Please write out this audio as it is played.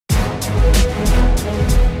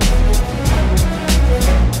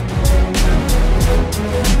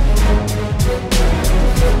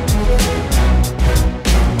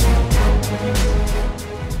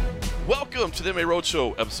Welcome to the MMA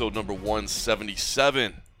Roadshow, episode number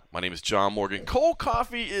 177. My name is John Morgan. Cold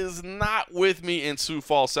Coffee is not with me in Sioux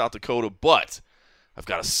Falls, South Dakota, but I've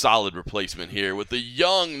got a solid replacement here with the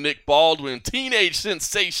young Nick Baldwin, teenage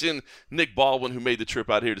sensation Nick Baldwin, who made the trip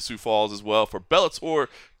out here to Sioux Falls as well for Bellator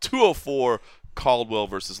 204, Caldwell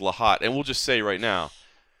versus Lahat. And we'll just say right now,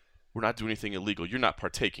 we're not doing anything illegal. You're not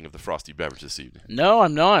partaking of the frosty beverage this evening. No,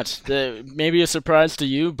 I'm not. Maybe a surprise to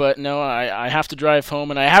you, but no, I have to drive home,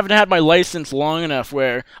 and I haven't had my license long enough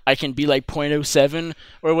where I can be like .07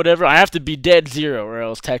 or whatever. I have to be dead zero, or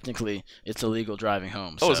else technically it's illegal driving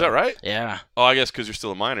home. Oh, so, is that right? Yeah. Oh, I guess because you're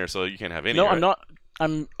still a minor, so you can't have any. No, right? I'm not.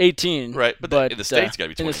 I'm 18. Right, but in the States, you got to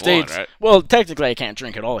be 21, in the States, right? Well, technically I can't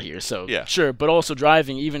drink at all here, so yeah. Sure. But also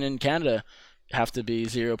driving, even in Canada, have to be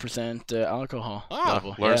 0% alcohol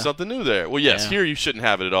level. Learn something new there. Well, yes, here you shouldn't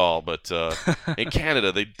have it at all, but in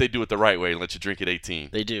Canada, they do it the right way and let you drink at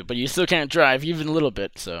 18. They do, but you still can't drive even a little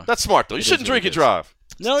bit. So that's smart, though. You shouldn't drink and drive.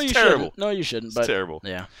 No, you shouldn't. No, you shouldn't. But it's terrible.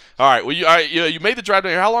 Yeah. All right. Well, you made the drive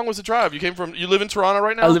down here. How long was the drive? You live in Toronto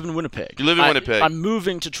right now? I live in Winnipeg. You live in Winnipeg. I'm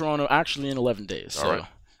moving to Toronto actually in 11 days. All right.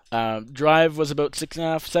 Drive was about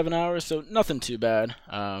 6.5, 7 hours, so nothing too bad.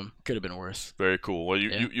 Could have been worse. Very cool. Well,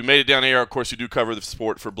 you made it down here. Of course, you do cover the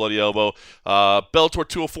sport for Bloody Elbow. Bellator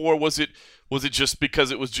 204, was it just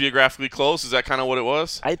because it was geographically close? Is that kind of what it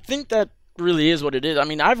was? I think that really is what it is. I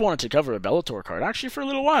mean, I've wanted to cover a Bellator card actually for a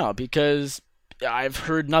little while because I've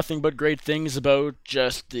heard nothing but great things about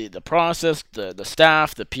just the process, the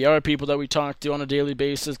staff, the PR people that we talk to on a daily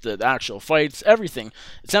basis, the actual fights, everything.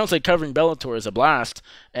 It sounds like covering Bellator is a blast,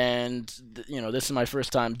 and this is my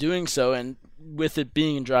first time doing so, and with it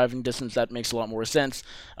being in driving distance, that makes a lot more sense,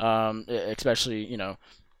 especially,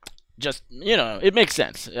 it makes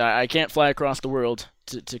sense. I can't fly across the world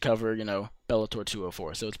to cover, Bellator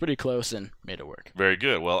 204, so it's pretty close and made it work. Very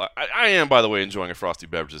good. Well, I am, by the way, enjoying a frosty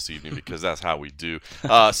beverage this evening because that's how we do.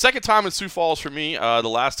 Second time in Sioux Falls for me. The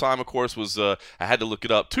last time, of course, was I had to look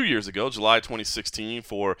it up 2 years ago, July 2016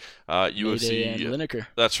 for UFC. And Lineker.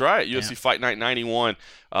 That's right, UFC Fight Night 91.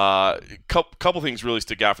 Couple things really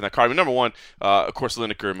stick out from that card. I mean, number one, of course,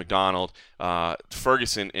 Lineker and McDonald,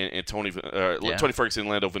 Ferguson and Tony Ferguson and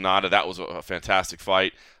Lando Venata. That was a fantastic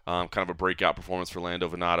fight. Kind of a breakout performance for Lando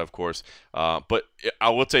Venata, of course. But I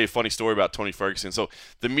will tell you a funny story about Tony Ferguson. So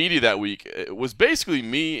the media that week was basically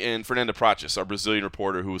me and Fernando Prates, our Brazilian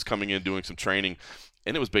reporter, who was coming in doing some training,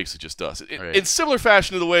 and it was basically just us. Right. In similar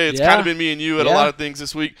fashion to the way it's kind of been me and you at a lot of things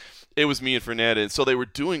this week. It was me and Fernanda, and so they were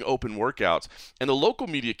doing open workouts, and the local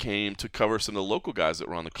media came to cover some of the local guys that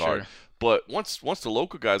were on the card. Sure. But once the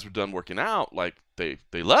local guys were done working out, like they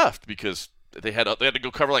left because they had to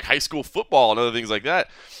go cover like high school football and other things like that.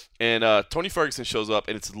 And Tony Ferguson shows up,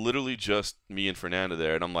 and it's literally just me and Fernanda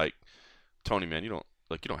there, and I'm like, Tony, man, you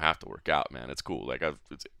don't have to work out, man. It's cool. Like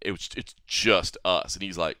it's just us. And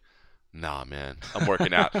he's like, nah, man, I'm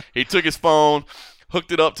working out. He took his phone,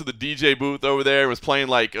 hooked it up to the DJ booth over there, and was playing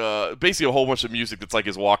like basically a whole bunch of music that's like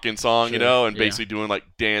his walk-in song, and basically doing like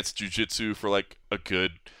dance, jiu-jitsu for like a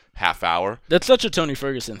good half hour. That's such a Tony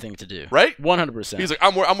Ferguson thing to do, right? 100%. He's like,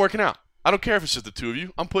 I'm working out. I don't care if it's just the two of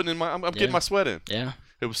you. I'm getting my sweat in. Yeah.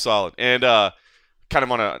 It was solid. And kind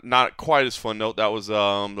of on a not quite as fun note, that was the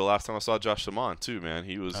last time I saw Josh Saman too, man.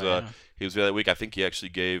 He was he was there that week. I think he actually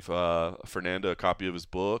gave Fernanda a copy of his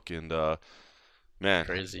book, and man,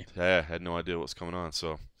 crazy. Yeah, I had no idea what was coming on.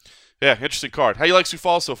 So yeah, interesting card. How you like Sioux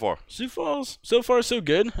Falls so far? Sioux Falls, so far so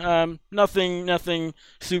good. Nothing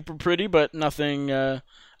super pretty, but nothing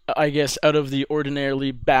I guess out of the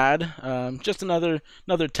ordinarily bad. Just another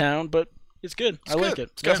town, but it's good. I like it.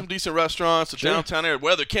 It's got some decent restaurants. The downtown area.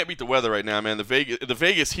 Weather can't beat the weather right now, man. The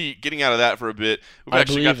Vegas heat. Getting out of that for a bit. We've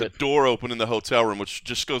actually got the door open in the hotel room, which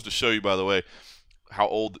just goes to show you, by the way, how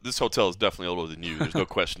old this hotel is. Definitely older than you. There's no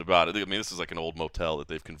question about it. I mean, this is like an old motel that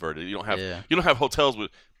they've converted. You don't have hotels with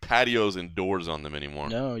patios and doors on them anymore.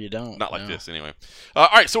 No, you don't. Not like this, anyway. All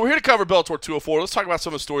right, so we're here to cover Bellator 204. Let's talk about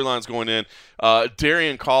some of the storylines going in.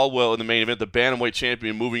 Darian Caldwell in the main event, the bantamweight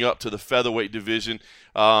champion, moving up to the featherweight division.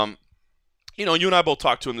 You and I both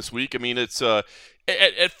talked to him this week. I mean, it's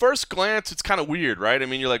at first glance, it's kind of weird, right? I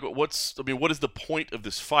mean, you're like, what is the point of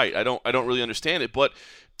this fight? I don't really understand it. But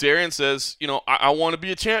Darian says, I want to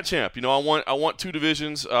be a champ. I want two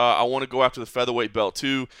divisions. I want to go after the featherweight belt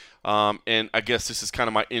too. And I guess this is kind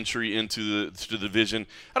of my entry into the division.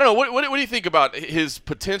 I don't know. What do you think about his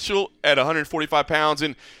potential at 145 pounds?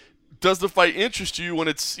 And does the fight interest you when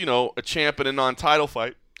it's a champ and a non-title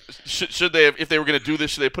fight? Should they, if they were going to do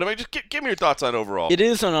this, should they put him in? Just give me your thoughts on it overall. It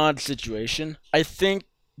is an odd situation. I think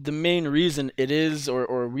the main reason it is,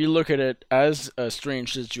 or we look at it as a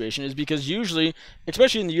strange situation, is because usually,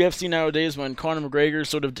 especially in the UFC nowadays, when Conor McGregor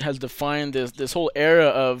sort of has defined this whole era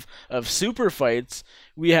of super fights,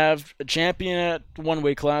 we have a champion at one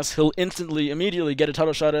weight class. He'll immediately get a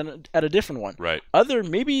title shot at a different one. Right.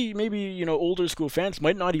 Maybe older school fans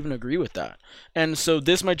might not even agree with that, and so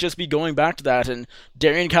this might just be going back to that. And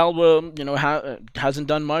Darrion Caldwell, hasn't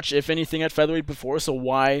done much, if anything, at featherweight before. So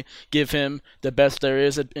why give him the best there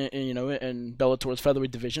is in Bellator's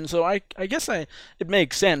featherweight division? So I guess it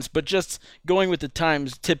makes sense, but just going with the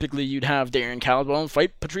times, typically you'd have Darrion Caldwell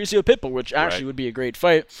fight Patricio Pitbull, which actually would be a great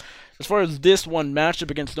fight. As far as this one matchup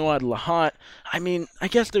against Noad Lahat, I mean, I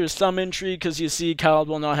guess there's some intrigue because you see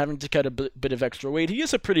Caldwell not having to cut a bit of extra weight. He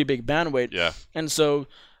is a pretty big bantamweight. Yeah. And so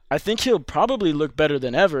I think he'll probably look better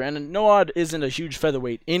than ever. And Noad isn't a huge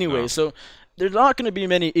featherweight anyway, so there's not going to be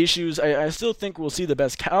many issues. I still think we'll see the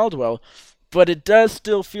best Caldwell, but it does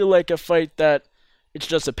still feel like a fight that it's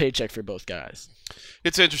just a paycheck for both guys.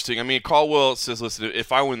 It's interesting. I mean, Caldwell says, listen,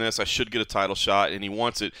 if I win this, I should get a title shot, and he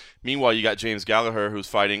wants it. Meanwhile, you got James Gallagher, who's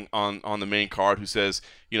fighting on the main card, who says,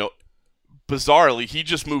 bizarrely, he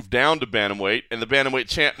just moved down to bantamweight, and the bantamweight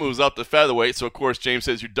champ moves up to featherweight. So, of course, James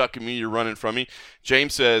says, you're ducking me, you're running from me.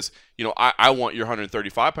 James says, I want your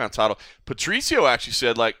 135-pound title. Patricio actually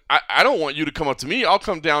said, I don't want you to come up to me. I'll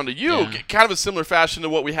come down to you. Yeah. Kind of a similar fashion to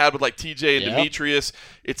what we had with, TJ and Demetrius.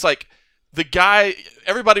 It's like the guy,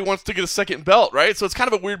 everybody wants to get a second belt, right? So it's kind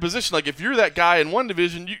of a weird position. Like, if you're that guy in one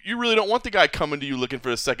division, you really don't want the guy coming to you looking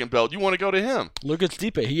for a second belt. You want to go to him. Look at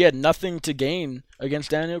Stipe. He had nothing to gain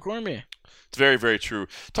against Daniel Cormier. It's very, very true.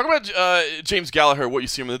 Talk about James Gallagher, what you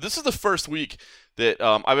see him in. This is the first week that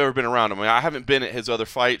I've ever been around him. I mean, I haven't been at his other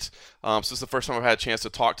fights. So this is the first time I've had a chance to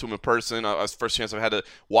talk to him in person. It's the first chance I've had to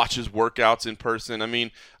watch his workouts in person. I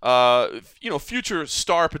mean, future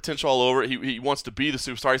star potential all over it. He wants to be the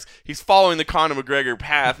superstar. He's following the Conor McGregor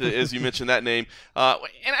path, as you mentioned that name.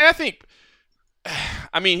 And I think,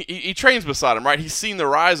 I mean, he trains beside him, right? He's seen the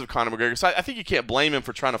rise of Conor McGregor, so I think you can't blame him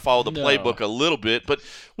for trying to follow the playbook a little bit. But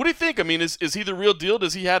what do you think? I mean, is he the real deal?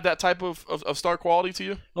 Does he have that type of star quality to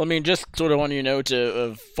you? Well, I mean, just sort of want you to know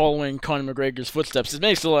of following Conor McGregor's footsteps. It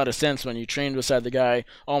makes a lot of sense when you train beside the guy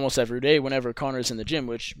almost every day whenever Conor's in the gym,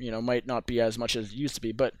 which, might not be as much as it used to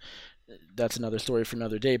be. But that's another story for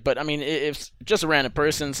another day. But, I mean, if just a random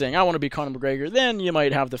person saying, I want to be Conor McGregor, then you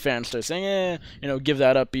might have the fans start saying, give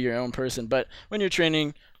that up, be your own person. But when you're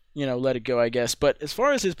training, let it go, I guess. But as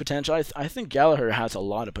far as his potential, I think Gallagher has a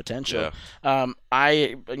lot of potential. Yeah.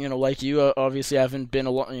 I, like you, obviously haven't been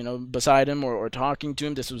a lot, beside him or talking to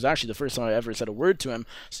him. This was actually the first time I ever said a word to him.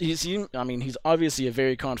 So he's obviously a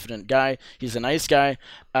very confident guy. He's a nice guy.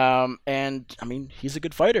 And, I mean, he's a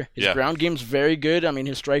good fighter. His ground game's very good. I mean,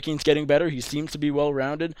 his striking's getting better. He seems to be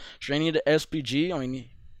well-rounded. Training at SPG, I mean,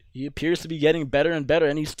 he appears to be getting better and better,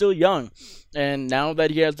 and he's still young. And now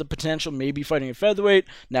that he has the potential, maybe fighting a featherweight,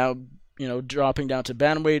 now, dropping down to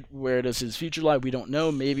bantamweight, where does his future lie? We don't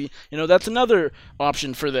know. Maybe, that's another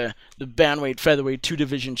option for the bantamweight, featherweight,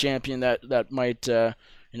 two-division champion that might,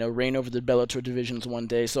 reign over the Bellator divisions one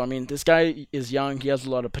day. So, I mean, this guy is young. He has a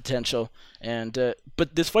lot of potential. And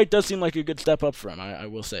but this fight does seem like a good step up for him, I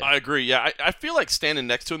will say. I agree. Yeah, I feel like standing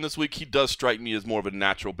next to him this week, he does strike me as more of a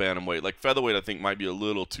natural bantamweight. Like, featherweight, I think, might be a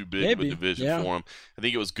little too big of a division for him. I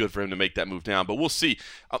think it was good for him to make that move down. But we'll see.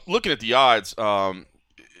 Looking at the odds,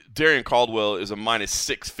 Darrion Caldwell is a minus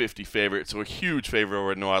 650 favorite, so a huge favorite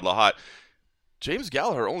over Noad Lahat. James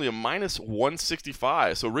Gallagher only a minus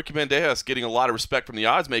 165. So Ricky Bandejas getting a lot of respect from the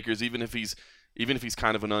odds makers, even if he's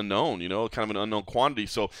kind of an unknown, kind of an unknown quantity.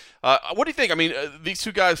 So what do you think? I mean, these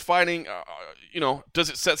two guys fighting, does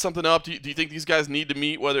it set something up? Do you think these guys need to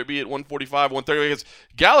meet, whether it be at 145, 130? Because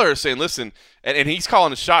Gallagher is saying, listen, and he's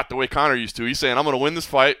calling a shot the way Conor used to. He's saying, I'm going to win this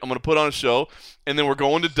fight. I'm going to put on a show. And then we're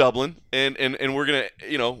going to Dublin, and we're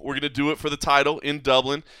gonna do it for the title in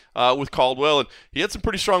Dublin with Caldwell. And he had some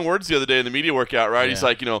pretty strong words the other day in the media workout, right? Yeah. He's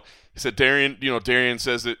like, he said Darrion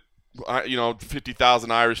says that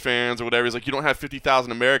 50,000 Irish fans or whatever. He's like, you don't have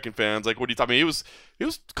 50,000 American fans. Like, what do you? I mean, he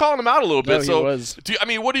was calling them out a little bit. No, so, he was.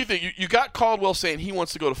 What do you think? You got Caldwell saying he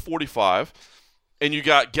wants to go to 45, and you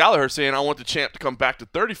got Gallagher saying I want the champ to come back to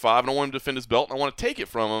 35, and I want him to defend his belt, and I want to take it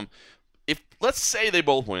from him. If let's say they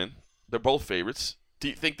both win. They're both favorites. Do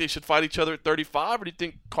you think they should fight each other at 35, or do you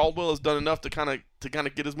think Caldwell has done enough to kind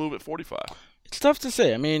of get his move at 45? It's tough to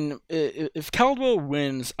say. I mean, if Caldwell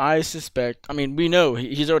wins, I suspect. I mean, we know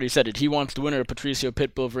he's already said it. He wants the winner of Patricio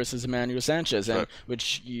Pitbull versus Emmanuel Sanchez,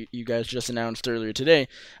 which you guys just announced earlier today.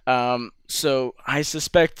 So I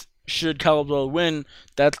suspect should Caldwell win,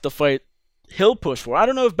 that's the fight he'll push for. I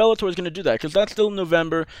don't know if Bellator is going to do that because that's still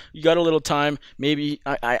November. You got a little time. Maybe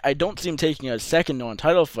I don't see him taking a second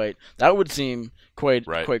non-title fight. That would seem quite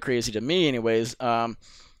crazy to me, anyways.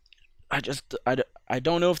 I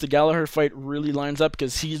don't know if the Gallagher fight really lines up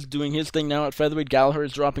because he's doing his thing now at featherweight. Gallagher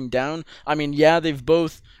is dropping down. I mean, yeah, they've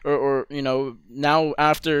both, or now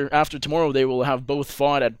after tomorrow they will have both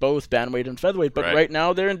fought at both bantamweight and featherweight. But right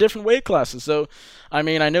now they're in different weight classes. So, I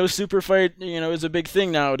mean, I know super fight, is a big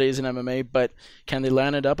thing nowadays in MMA, but can they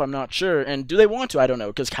land it up? I'm not sure. And do they want to? I don't know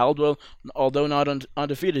because Caldwell, although not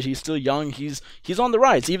undefeated, he's still young. He's on the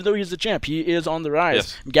rise. Even though he's the champ, he is on the rise.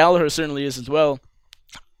 Yes. Gallagher certainly is as well.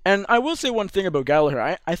 And I will say one thing about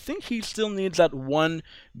Gallagher. I think he still needs that one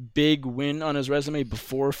big win on his resume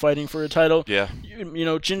before fighting for a title. Yeah.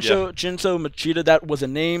 Chinso Machida, that was a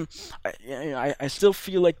name. I still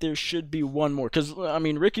feel like there should be one more. Because, I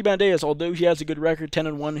mean, Ricky Bandejas, although he has a good record,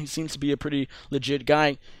 10-1, he seems to be a pretty legit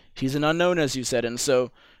guy. He's an unknown, as you said. And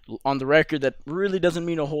so, on the record, that really doesn't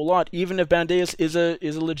mean a whole lot. Even if Bandejas is a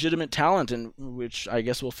legitimate talent, and which I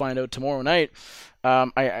guess we'll find out tomorrow night.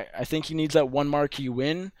 I think he needs that one marquee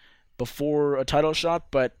win before a title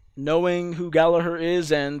shot, but knowing who Gallagher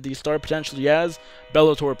is and the star potential he has,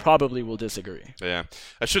 Bellator probably will disagree. Yeah.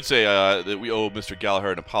 I should say that we owe Mr.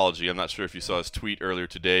 Gallagher an apology. I'm not sure if you saw his tweet earlier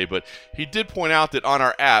today, but he did point out that on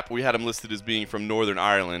our app we had him listed as being from Northern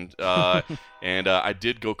Ireland, and I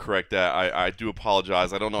did go correct that. I do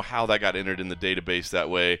apologize. I don't know how that got entered in the database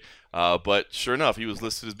that way. But sure enough, he was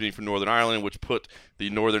listed as being from Northern Ireland, which put the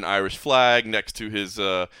Northern Irish flag next to his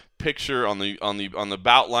picture on the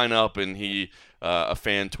bout lineup, and a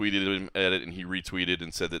fan tweeted him at it, and he retweeted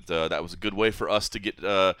and said that that was a good way for us to get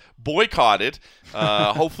boycotted.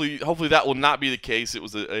 Hopefully that will not be the case. It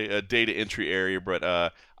was a data entry area, but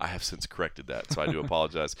I have since corrected that, so I do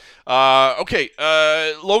apologize. Okay,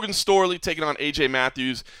 Logan Storley taking on AJ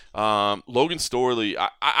Matthews. Logan Storley,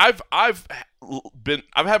 I've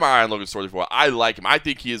had my eye on Logan Storley for a while. I like him. I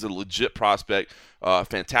think he is a legit prospect.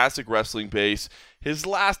 Fantastic wrestling base. His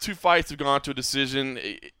last two fights have gone to a decision.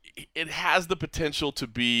 It has the potential to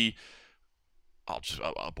be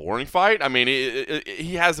a boring fight. I mean,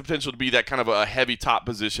 he has the potential to be that kind of a heavy top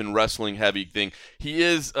position, wrestling heavy thing. He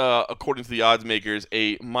is, according to the odds makers,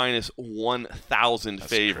 a -1,000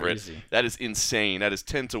 favorite. Crazy. That is insane. That is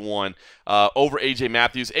 10-1 over AJ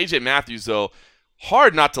Matthews. AJ Matthews, though,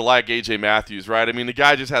 hard not to like AJ Matthews, right? I mean, the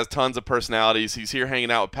guy just has tons of personalities. He's here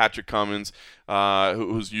hanging out with Patrick Cummins,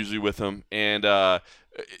 who's usually with him, and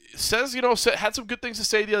says, had some good things to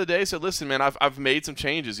say the other day. Said, listen, man, I've made some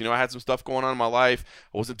changes. I had some stuff going on in my life.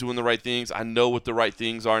 I wasn't doing the right things. I know what the right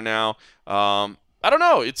things are now. I don't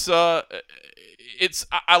know.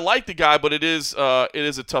 I like the guy, but it is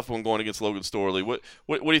a tough one going against Logan Storley. What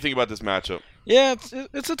do you think about this matchup? Yeah,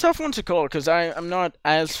 it's a tough one to call because I'm not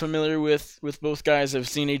as familiar with both guys. I've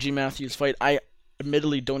seen AJ Matthews fight. I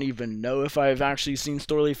admittedly don't even know if I've actually seen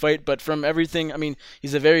Storley fight, but from everything, I mean,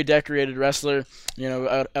 he's a very decorated wrestler,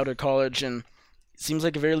 out of college, and seems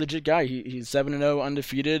like a very legit guy. He's 7-0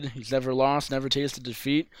 undefeated. He's never lost, never tasted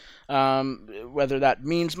defeat. Whether that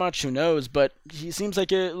means much, who knows? But he seems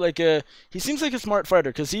like a smart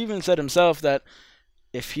fighter because he even said himself that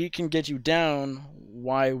if he can get you down,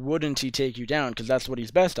 why wouldn't he take you down? Because that's what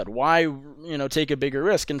he's best at. Why, take a bigger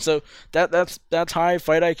risk? And so that's high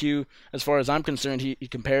fight IQ as far as I'm concerned. He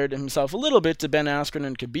compared himself a little bit to Ben Askren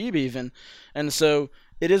and Khabib even, and so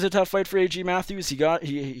it is a tough fight for AJ Matthews.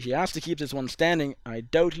 He has to keep this one standing. I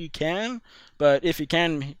doubt he can, but if he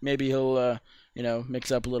can, maybe he'll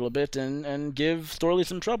mix up a little bit and give Storley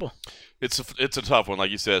some trouble. It's a tough one,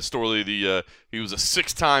 like you said. Storley, he was a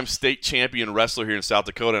 6-time state champion wrestler here in South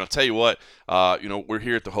Dakota, and I'll tell you what, we're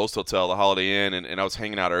here at the Host Hotel, the Holiday Inn, and I was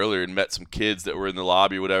hanging out earlier and met some kids that were in the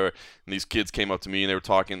lobby or whatever, and these kids came up to me and they were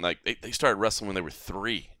talking like they started wrestling when they were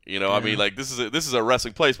 3. I mean, like this is a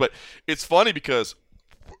wrestling place, but it's funny because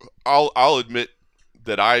I'll admit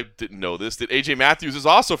that I didn't know this, that AJ Matthews is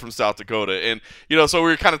also from South Dakota. And, so we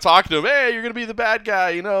were kind of talking to him, hey, you're going to be the bad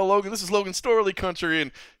guy, Logan, this is Logan Storley country.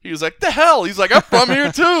 And he was like, the hell? He's like, I'm from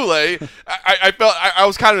here too. Like, I felt, I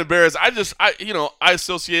was kind of embarrassed. I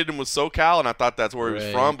associated him with SoCal, and I thought that's where he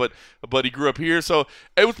was from, but he grew up here. So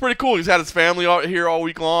it was pretty cool. He's had his family out here all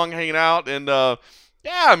week long hanging out, and,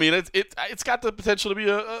 yeah, I mean, it's got the potential to be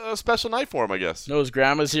a special night for him, I guess. His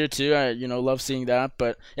grandma's here too. I love seeing that.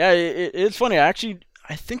 But yeah, it's funny.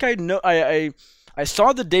 I think I know. I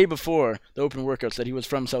saw the day before the open workouts that he was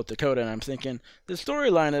from South Dakota, and I'm thinking the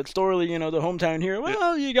storyline at Storley, the hometown here.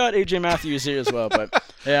 Well, you got AJ Matthews here as well, but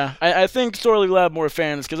Yeah, I think Storley will have more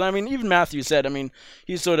fans because, I mean, even Matthew said, I mean,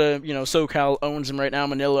 he's sort of, SoCal owns him right now,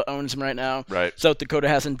 Manila owns him right now. Right. South Dakota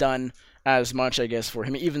hasn't done as much, I guess, for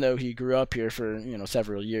him, even though he grew up here for,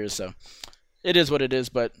 several years. So it is what it is,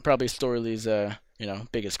 but probably Storley's,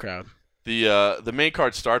 biggest crowd. The main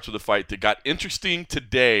card starts with a fight that got interesting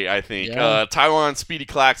today, I think. Yeah. Taiwan Speedy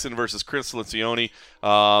Claxton versus Chris Lencioni.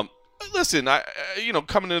 Listen,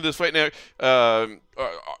 coming into this fight now,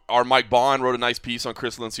 our Mike Bond wrote a nice piece on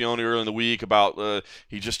Chris Lencioni earlier in the week about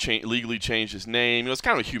he just legally changed his name. It's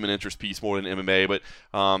kind of a human interest piece more than MMA, but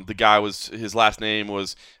the guy his last name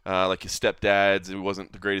was like his stepdad's, and he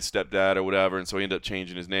wasn't the greatest stepdad or whatever, and so he ended up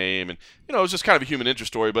changing his name. And it was just kind of a human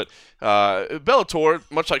interest story. But Bellator,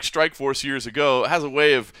 much like Strikeforce years ago, has a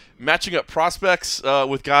way of matching up prospects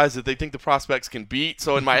with guys that they think the prospects can beat.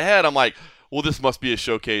 So in my head, I'm like, well, this must be a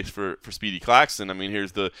showcase for Speedy Claxton. I mean,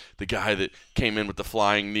 here's the guy that came in with the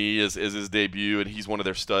flying knee as his debut, and he's one of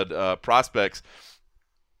their stud prospects.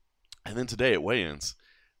 And then today at weigh-ins,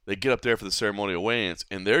 they get up there for the ceremonial weigh-ins,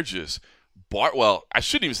 and they're just well, I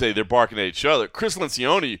shouldn't even say they're barking at each other. Chris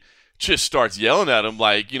Lencioni just starts yelling at him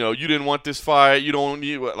like, you didn't want this fight, you don't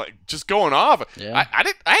need, like, just going off. Yeah.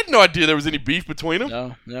 I had no idea there was any beef between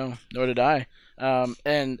them. No, nor did I.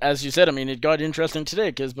 And as you said, I mean, it got interesting today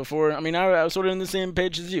because before, I mean, I was sort of on the same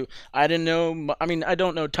page as you. I didn't know, I mean, I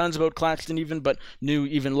don't know tons about Claxton even, but knew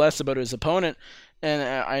even less about his opponent. And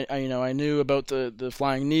I knew about the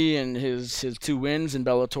flying knee and his 2 wins in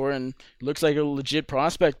Bellator, and looks like a legit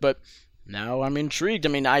prospect, but now I'm intrigued. I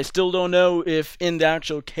mean, I still don't know if in the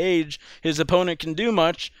actual cage his opponent can do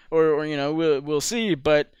much, or we'll see,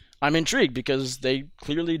 but I'm intrigued because they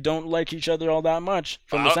clearly don't like each other all that much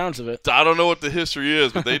from the sounds of it. I don't know what the history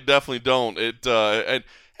is, but they definitely don't. And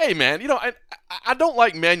hey, man, I don't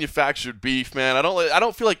like manufactured beef, man. I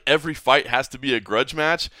don't feel like every fight has to be a grudge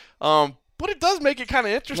match. But it does make it kind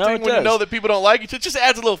of interesting when you know that people don't like each other. It just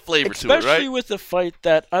adds a little flavor to it, right? Especially with a fight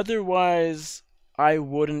that otherwise I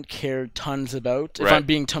wouldn't care tons about, if I'm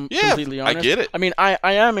being completely honest. I get it. I mean, I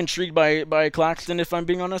am intrigued by Claxton, if I'm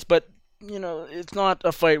being honest, but it's not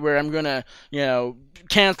a fight where I'm gonna,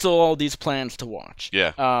 cancel all these plans to watch.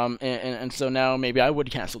 Yeah. And so now maybe I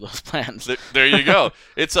would cancel those plans. There you go.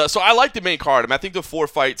 It's so I like the main card. I mean, I think the 4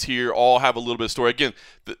 fights here all have a little bit of story. Again,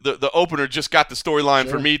 the opener just got the storyline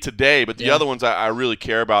for me today, but the other ones I really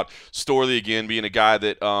care about. Storley, again, being a guy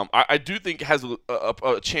that I do think has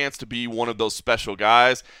a chance to be one of those special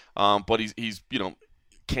guys, but he's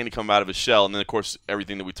can he come out of his shell? And then, of course,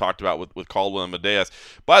 everything that we talked about with Caldwell and Madeas.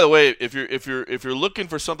 By the way, if you're looking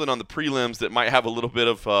for something on the prelims that might have a little bit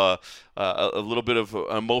of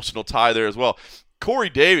emotional tie there as well, Corey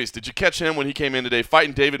Davis, did you catch him when he came in today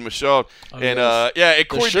fighting David Michaud?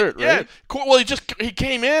 Corey, shirt, right? Well, he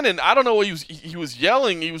came in, and I don't know what he was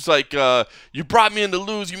yelling. He was like, "You brought me in to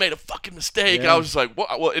lose. You made a fucking mistake." Yeah. And I was just like,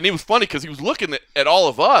 "What?" Well, and it was funny because he was looking at all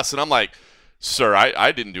of us, and I'm like, "Sir,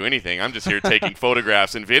 I didn't do anything. I'm just here taking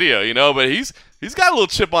photographs and video, But he's got a little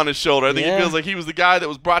chip on his shoulder. I think he feels like he was the guy that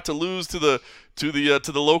was brought to lose to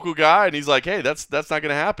the local guy, and he's like, "Hey, that's not going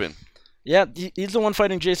to happen." Yeah, he's the one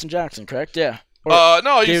fighting Jason Jackson, correct? Yeah.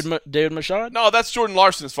 No, David Michaud? No, that's Jordan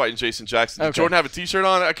Larson is fighting Jason Jackson. Did Jordan have a T-shirt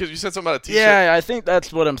on? Because you said something about a T-shirt. Yeah, I think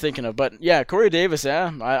that's what I'm thinking of. But yeah, Corey Davis.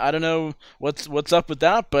 Yeah, I don't know what's up with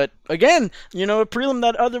that. But again, a prelim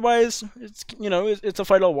that otherwise it's a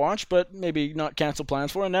fight I'll watch, but maybe not cancel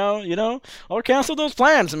plans for. And now I'll cancel those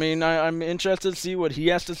plans. I mean, I'm interested to see what he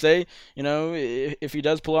has to say. If he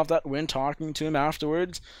does pull off that win, talking to him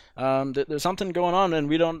afterwards. There's something going on, and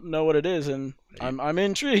we don't know what it is, and I'm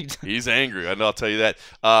intrigued. He's angry. I know. I'll tell you that.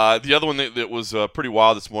 The other one that was pretty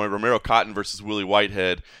wild this morning, Romero Cotton versus Willie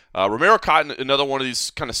Whitehead. Romero Cotton, another one of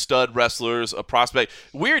these kind of stud wrestlers, a prospect.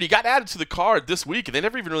 Weird, he got added to the card this week, and they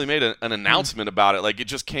never even really made an announcement about it. Like, it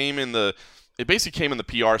just came in it basically came in the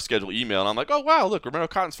PR schedule email, and I'm like, oh, wow, look, Romero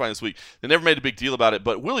Cotton's fighting this week. They never made a big deal about it,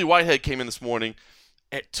 but Willie Whitehead came in this morning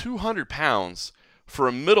at 200 pounds for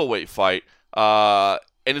a middleweight fight, and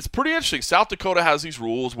it's pretty interesting. South Dakota has these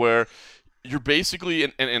rules where you're basically,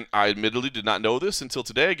 and I admittedly did not know this until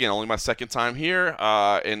today. Again, only my second time here,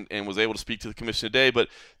 and was able to speak to the commission today. But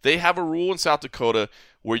they have a rule in South Dakota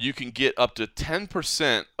where you can get up to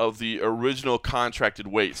 10% of the original contracted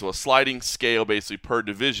weight, so a sliding scale basically per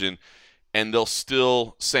division, and they'll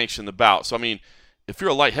still sanction the bout. So, I mean, if you're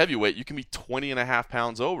a light heavyweight, you can be 20.5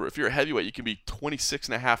 pounds over. If you're a heavyweight, you can be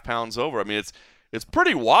 26.5 pounds over. I mean, it's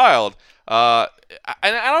pretty wild. And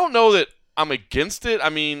I don't know that I'm against it. I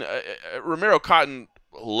mean, Romero Cotton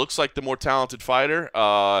looks like the more talented fighter.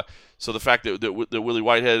 So the fact that Willie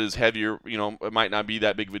Whitehead is heavier, it might not be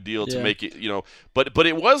that big of a deal to make it, But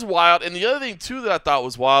it was wild. And the other thing, too, that I thought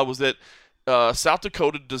was wild was that South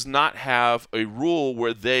Dakota does not have a rule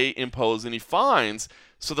where they impose any fines,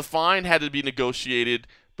 so the fine had to be negotiated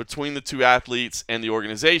between the two athletes and the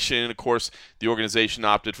organization. And of course, the organization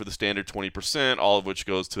opted for the standard 20%, all of which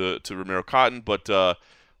goes to Romero Cotton. But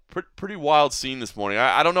pretty wild scene this morning.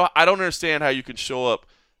 I don't know. I don't understand how you can show up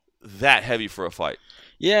that heavy for a fight.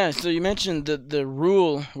 Yeah, so you mentioned the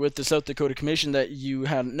rule with the South Dakota Commission that you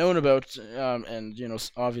hadn't known about,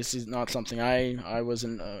 and obviously not something I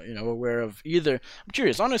wasn't aware of either. I'm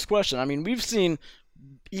curious, honest question. I mean, we've seen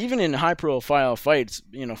even in high-profile fights,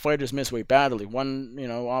 fighters miss weight badly. One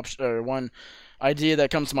option or one idea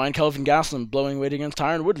that comes to mind: Kelvin Gastelum blowing weight against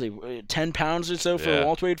Tyron Woodley, 10 pounds or so for a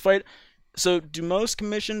welterweight fight. So, do most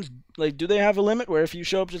commissions do they have a limit where if you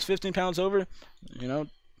show up just 15 pounds over,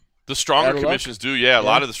 The stronger commissions do, yeah. A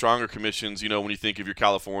lot of the stronger commissions, when you think of your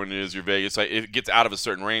Californias, your Vegas, if it gets out of a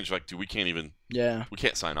certain range, dude, we can't even, we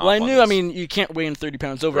can't sign off. Well, I on knew, this. you can't weigh in 30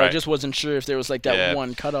 pounds over. Right. I just wasn't sure if there was that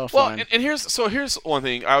one cutoff well, line. and here's one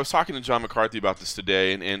thing. I was talking to John McCarthy about this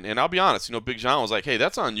today, and I'll be honest, Big John was like, hey,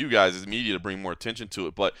 that's on you guys as media to bring more attention to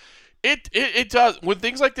it. But it does. When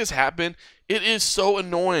things like this happen, it is so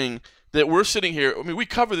annoying that we're sitting here. I mean, we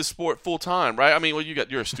cover this sport full time, right? I mean, well,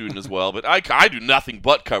 you're a student as well, but I do nothing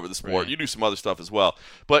but cover the sport. Right. You do some other stuff as well.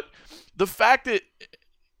 But the fact that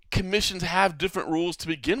commissions have different rules to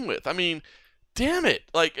begin with, I mean, damn it.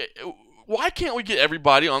 Why can't we get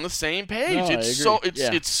everybody on the same page? No,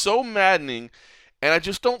 it's so maddening, and I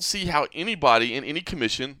just don't see how anybody in any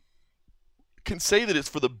commission can say that it's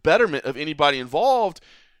for the betterment of anybody involved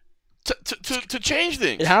to change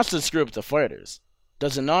things. It has to screw up the fighters.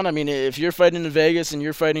 Does it not? I mean, if you're fighting in Vegas and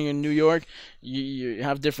you're fighting in New York, you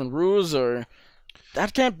have different rules, or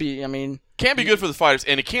that can't be. I mean, can't be good for the fighters,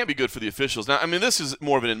 and it can't be good for the officials. Now, I mean, this is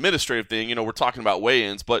more of an administrative thing. We're talking about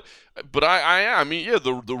weigh-ins, but I mean, yeah,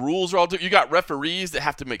 the rules are all different. You got referees that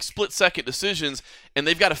have to make split-second decisions, and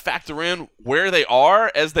they've got to factor in where they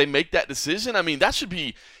are as they make that decision. I mean, that should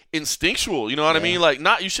be instinctual, you know what I mean?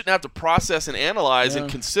 You shouldn't have to process and analyze and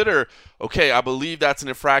consider, okay, I believe that's an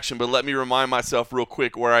infraction, but let me remind myself real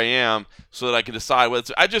quick where I am so that I can decide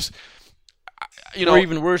whether or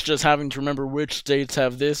even worse, just having to remember which states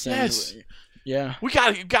have this. Yes. Yeah. You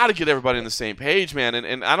got to get everybody on the same page, man.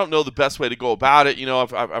 And I don't know the best way to go about it.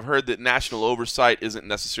 I've heard that national oversight isn't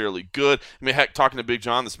necessarily good. I mean, heck, talking to Big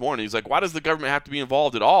John this morning, he's like, why does the government have to be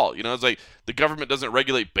involved at all? It's like the government doesn't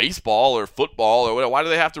regulate baseball or football or whatever. Why do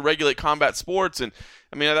they have to regulate combat sports? And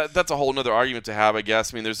I mean, that's a whole other argument to have, I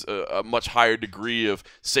guess. I mean, there's a much higher degree of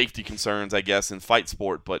safety concerns, I guess, in fight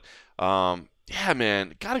sport. But yeah,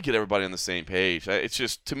 man, got to get everybody on the same page. It's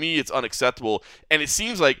just, to me, it's unacceptable. And it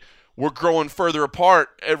seems like we're growing further apart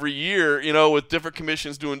every year, with different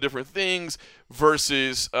commissions doing different things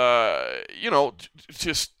versus,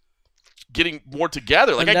 just getting more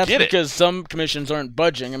together. I get it. And that's because some commissions aren't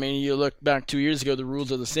budging. I mean, you look back 2 years ago, the rules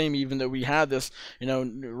are the same, even though we had this,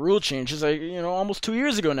 rule changes, almost 2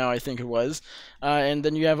 years ago now, I think it was. And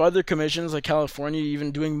then you have other commissions like California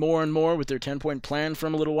even doing more and more with their 10-point plan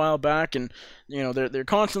from a little while back. And, they're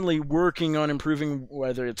constantly working on improving,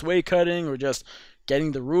 whether it's weight cutting or just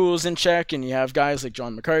getting the rules in check. And you have guys like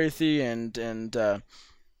John McCarthy and the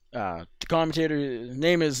commentator, his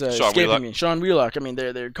name is escaping me, Sean Wheelock. I mean,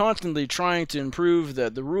 they're constantly trying to improve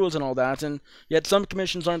the rules and all that, and yet some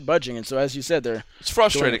commissions aren't budging. And so, as you said, it's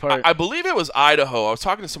frustrating. I believe it was Idaho. I was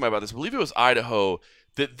talking to somebody about this. I believe it was Idaho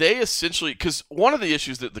that they essentially, because one of the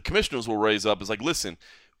issues that the commissioners will raise up is listen,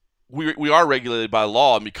 we are regulated by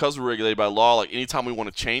law, and because we're regulated by law, anytime we want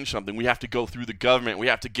to change something, we have to go through the government. We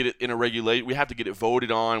have to get it in a regulate. We have to get it voted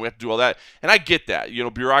on. We have to do all that. And I get that.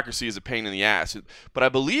 Bureaucracy is a pain in the ass. But I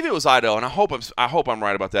believe it was Idaho, and I hope I'm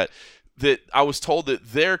right about that. That I was told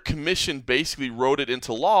that their commission basically wrote it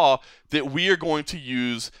into law that we are going to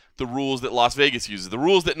use the rules that Las Vegas uses, the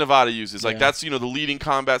rules that Nevada uses. That's the leading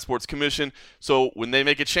combat sports commission. So when they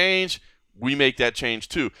make a change, we make that change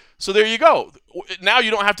too. So there you go. Now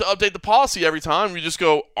you don't have to update the policy every time. You just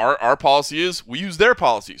go, our policy is we use their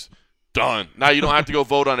policies. Done. Now you don't have to go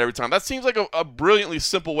vote on it every time. That seems like a brilliantly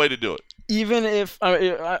simple way to do it. Even if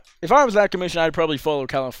I was that commission, I'd probably follow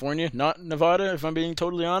California, not Nevada, if I'm being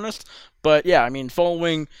totally honest. But yeah, I mean,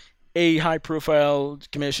 following a high-profile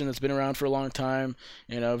commission that's been around for a long time,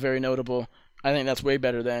 very notable, I think that's way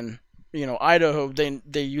better than Idaho.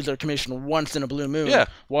 They use their commission once in a blue moon. Yeah.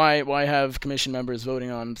 Why have commission members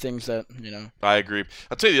voting on things that I agree.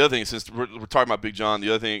 I'll tell you the other thing. Since we're talking about Big John, the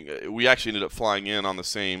other thing, we actually ended up flying in on the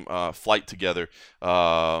same flight together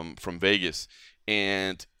from Vegas,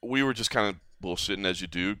 and we were just kind of bullshitting as you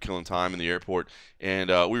do, killing time in the airport, and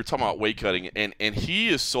we were talking about weight cutting, and he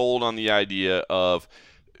is sold on the idea of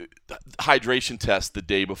hydration test the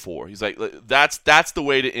day before. He's like, that's the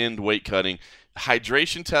way to end weight cutting.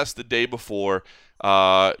 Hydration test the day before.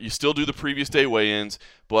 You still do the previous day weigh-ins,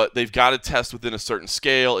 but they've got to test within a certain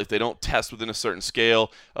scale. If they don't test within a certain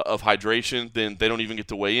scale of hydration, then they don't even get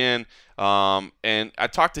to weigh in. And I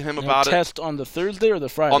talked to him about it. Test on the Thursday or the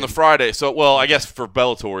Friday? On the Friday. So, well, I guess for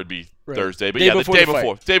Bellator it'd be Thursday, but the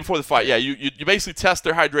day before the fight. Yeah, you basically test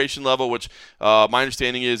their hydration level, which my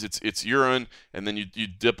understanding is it's urine, and then you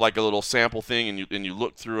dip like a little sample thing, and you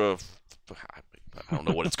look through I don't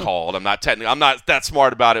know what it's called. I'm not that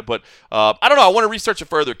smart about it, but I don't know. I want to research it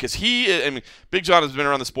further because Big John has been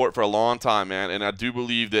around the sport for a long time, man, and I do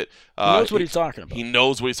believe that he knows what he's talking about. He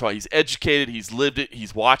knows what he's talking. He's educated. He's lived it.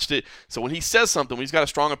 He's watched it. So when he says something, when he's got a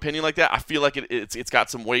strong opinion like that, I feel like it's got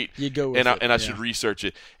some weight. You go with it, I should research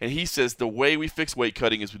it. And he says the way we fix weight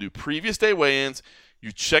cutting is we do previous day weigh-ins.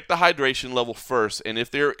 You check the hydration level first, and if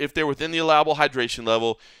they're within the allowable hydration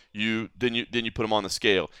level, then you put them on the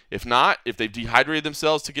scale. If not, if they've dehydrated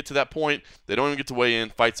themselves to get to that point, they don't even get to weigh in.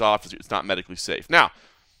 Fights off. It's not medically safe. Now,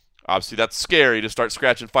 obviously, that's scary to start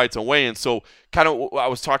scratching fights on weigh-in. So, kind of, I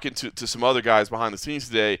was talking to some other guys behind the scenes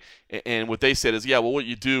today, and what they said is, yeah, well, what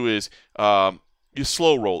you do is you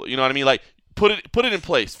slow roll it. You know what I mean? Like put it in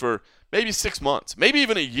place for maybe 6 months, maybe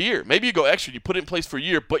even a year. Maybe you go extra, you put it in place for a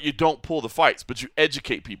year, but you don't pull the fights, but you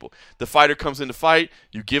educate people. The fighter comes in to fight,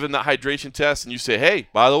 you give him that hydration test, and you say, hey,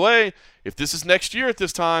 by the way, if this is next year at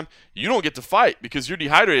this time, you don't get to fight because you're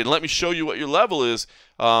dehydrated, and let me show you what your level is.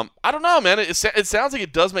 I don't know, man. It sounds like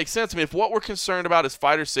it does make sense. I mean, if what we're concerned about is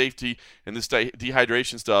fighter safety and this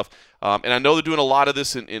dehydration stuff, and I know they're doing a lot of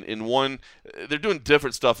this in one – they're doing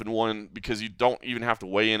different stuff in one because you don't even have to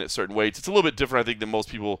weigh in at certain weights. It's a little bit different, I think, than most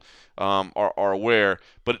people are aware.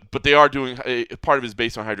 But they are doing – part of it is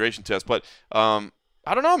based on hydration tests. But I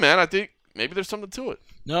don't know, man. I think maybe there's something to it.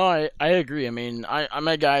 No, I agree. I mean, I'm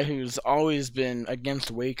a guy who's always been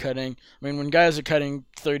against weight cutting. I mean, when guys are cutting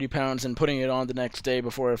 30 pounds and putting it on the next day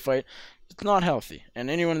before a fight, it's not healthy.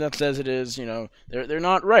 And anyone that says it is, they're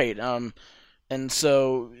not right. And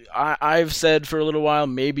so I've said for a little while,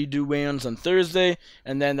 maybe do weigh-ins on Thursday,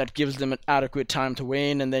 and then that gives them an adequate time to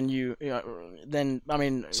weigh in, and then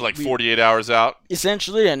So like 48 hours out?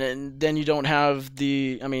 Essentially, and then you don't have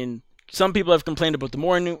some people have complained about the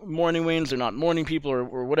morning weigh-ins. They're not morning people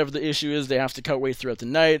or whatever the issue is. They have to cut weight throughout the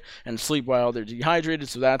night and sleep while they're dehydrated,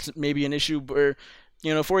 so that's maybe an issue. Where,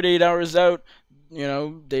 48 hours out,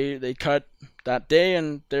 they cut that day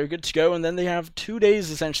and they're good to go, and then they have 2 days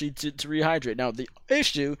essentially to rehydrate. Now, the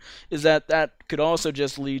issue is that could also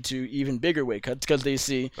just lead to even bigger weight cuts because they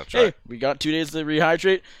see, hey, we got 2 days to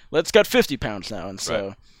rehydrate. Let's cut 50 pounds now, and so...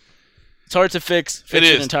 Right. It's hard to fix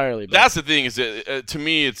it entirely. But. That's the thing is that, to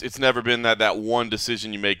me, it's never been that one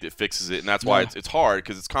decision you make that fixes it, and that's why it's hard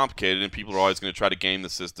because it's complicated, and people are always going to try to game the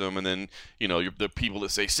system. And then the people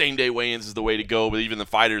that say same-day weigh-ins is the way to go, but even the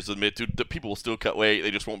fighters admit that people will still cut weight.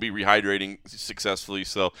 They just won't be rehydrating successfully.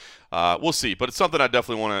 So we'll see, but it's something I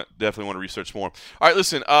definitely want to research more. All right,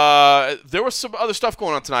 listen. There was some other stuff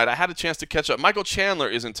going on tonight. I had a chance to catch up. Michael Chandler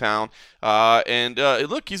is in town, and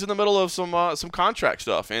look, he's in the middle of some contract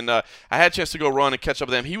stuff, and I had a chance to go run and catch up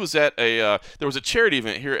with him. He was at there was a charity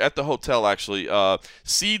event here at the hotel, actually.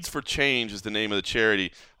 Seeds for Change is the name of the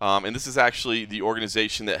charity. And this is actually the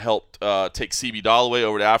organization that helped take CB Dalloway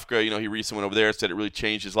over to Africa. He recently went over there, said it really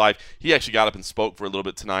changed his life. He actually got up and spoke for a little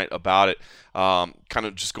bit tonight about it, kind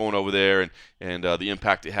of just going over there and the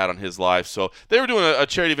impact it had on his life. So they were doing a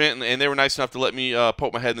charity event, and they were nice enough to let me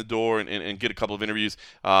poke my head in the door and get a couple of interviews.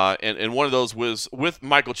 And one of those was with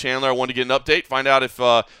Michael Chandler. I wanted to get an update, find out if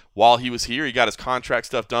while he was here, he got his contract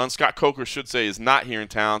stuff done. Scott Coker, should say, is not here in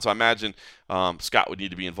town, so I imagine Scott would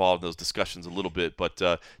need to be involved in those discussions a little bit, but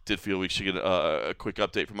did feel we should get a quick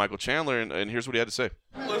update from Michael Chandler, and here's what he had to say.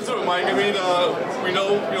 Let's do it, Mike. I mean, we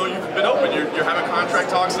know you've been open. You're having contract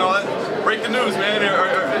talks and all that. Break the news, man.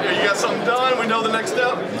 You got something done? We know the next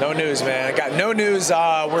step. No news, man. I got no news.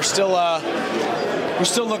 We're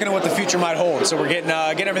still looking at what the future might hold. So we're getting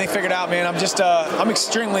everything figured out, man. I'm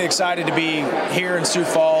extremely excited to be here in Sioux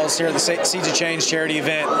Falls, here at the Seeds of Change charity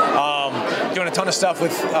event. Doing a ton of stuff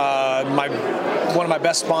with one of my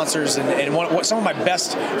best sponsors and some of my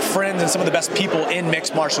best friends and some of the best people in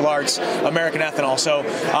mixed martial arts, American Ethanol. So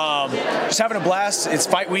just having a blast. It's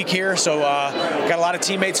fight week here, so got a lot of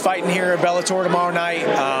teammates fighting here at Bellator tomorrow night.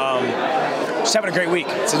 Just having a great week.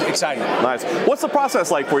 It's exciting. Nice. What's the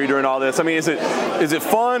process like for you during all this? I mean, is it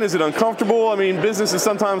fun? Is it uncomfortable? I mean, business is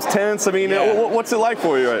sometimes tense. I mean, what's it like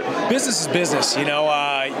for you? Right? Business is business.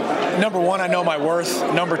 Number one, I know my worth.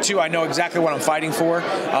 Number two, I know exactly what I'm fighting for.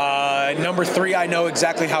 Number three, I know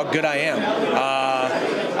exactly how good I am.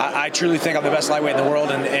 I truly think I'm the best lightweight in the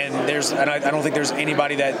world, and I don't think there's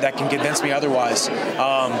anybody that can convince me otherwise.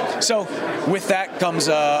 So with that comes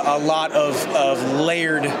a lot of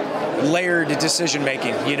layered decision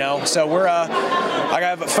making, you know. So I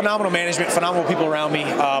have phenomenal management, phenomenal people around me,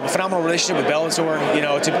 a phenomenal relationship with Bellator. You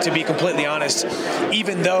know, to be completely honest,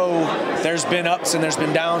 even though there's been ups and there's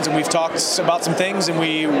been downs, and we've talked about some things, and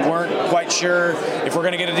we weren't quite sure if we're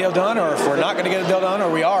going to get a deal done or if we're not going to get a deal done,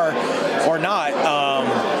 or we are or not.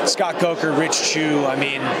 Scott Coker, Rich Chu, I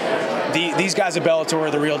mean, these guys at Bellator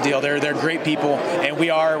are the real deal. They're great people, and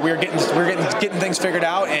we're getting things figured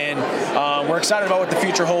out, and we're excited about what the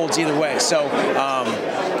future holds either way. So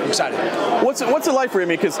I'm excited. What's it like for you? I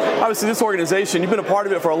mean, because obviously this organization, you've been a part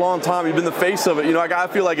of it for a long time. You've been the face of it. You know, I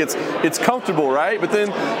feel like it's comfortable, right? But then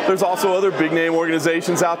there's also other big name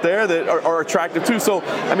organizations out there that are attractive too. So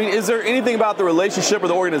I mean, is there anything about the relationship or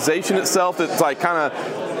the organization itself that's like kind of,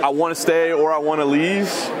 I want to stay or I want to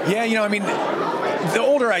leave? Yeah, you know, I mean, the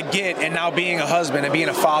older I get, and now being a husband and being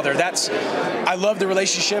a father, I love the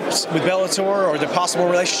relationships with Bellator or the possible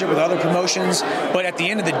relationship with other promotions, but at the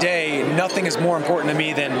end of the day, nothing is more important to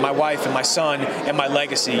me than my wife and my son and my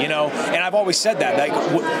legacy, you know? And I've always said that, like,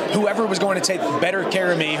 whoever was going to take better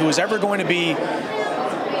care of me, who was ever going to be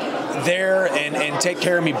there and take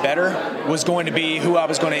care of me better was going to be who I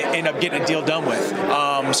was going to end up getting a deal done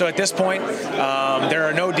with. So at this point, there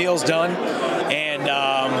are no deals done, and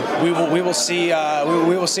we will see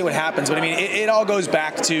what happens. But I mean, it all goes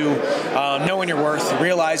back to knowing your worth,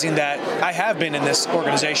 realizing that I have been in this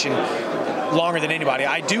organization longer than anybody.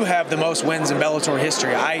 I do have the most wins in Bellator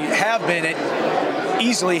history. I have been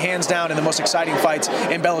easily, hands down, in the most exciting fights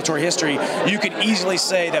in Bellator history. You could easily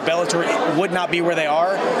say that Bellator would not be where they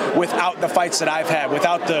are without the fights that I've had,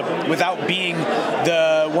 without being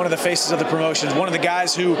one of the faces of the promotions, one of the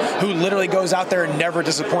guys who literally goes out there and never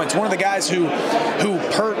disappoints, one of the guys who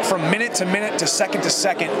from minute to minute to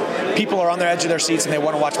second, people are on the edge of their seats and they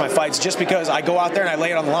want to watch my fights just because I go out there and I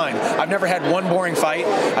lay it on the line. I've never had one boring fight.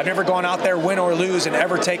 I've never gone out there, win or lose, and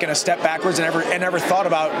ever taken a step backwards and ever thought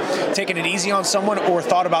about taking it easy on someone or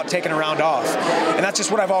thought about taking a round off. And that's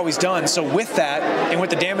just what I've always done. So with that, and with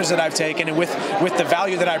the damage that I've taken, and with the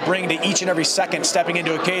value that I bring to each and every second stepping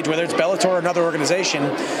into a cage, whether it's Bellator or another organization,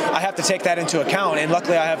 I have to take that into account. And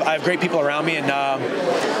luckily I have great people around me, and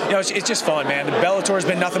you know, it's just fun, man. Bellator has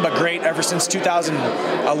been nothing but great ever since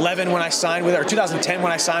 2011 when I signed with it, or 2010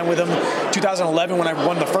 when I signed with them, 2011 when I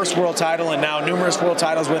won the first world title, and now numerous world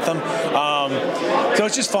titles with them. So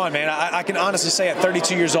it's just fun, man. I can honestly say at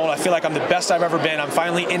 32 years old, I feel like I'm the best I've ever been. I'm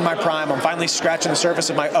finally in my prime. I'm finally scratching the surface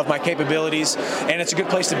of my capabilities, and it's a good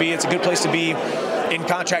place to be. It's a good place to be in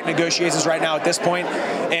contract negotiations right now at this point.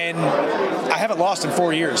 And I haven't lost in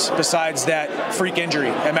 4 years besides that freak injury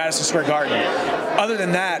at Madison Square Garden. Other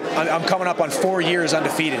than that, I'm coming up on 4 years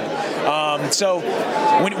undefeated. So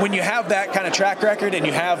when you have that kind of track record and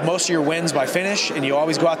you have most of your wins by finish, and you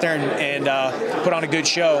always go out there and put on a good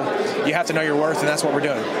show, you have to know your worth, and that's what we're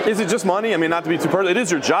doing. Is it just money? I mean, not to be too personal, it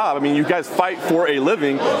is your job. I mean, you guys fight for a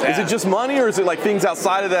living. Yeah. Is it just money, or is it like things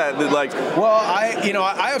outside of that like? Well,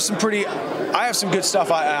 I have some good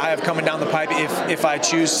stuff I have coming down the pipe if I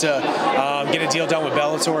choose to get a deal done with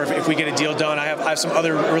Bellator. If we get a deal done, I have some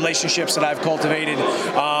other relationships that I've cultivated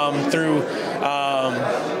through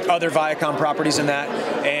other Viacom properties and that.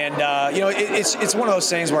 And you know, it's one of those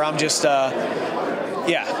things where I'm just.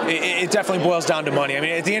 Yeah, it definitely boils down to money. I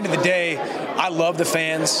mean, at the end of the day, I love the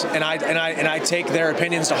fans, and I take their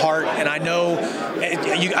opinions to heart. And I know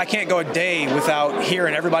I can't go a day without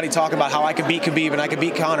hearing everybody talk about how I can beat Khabib, and I can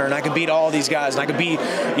beat Conor, and I can beat all these guys, and I can beat,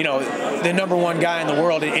 you know, the #1 guy in the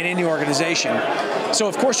world in any organization. So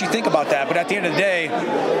of course you think about that, but at the end of the day,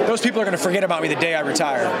 those people are going to forget about me the day I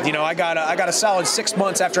retire. You know, I got a solid 6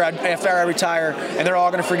 months after I retire, and they're all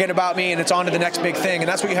going to forget about me, and it's on to the next big thing. And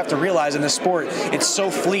that's what you have to realize in this sport. It's so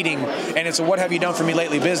fleeting, and it's a what have you done for me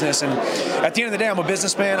lately business. And at the end of the day, I'm a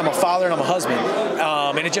businessman, I'm a father, and I'm a husband.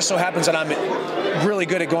 And it just so happens that I'm really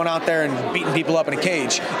good at going out there and beating people up in a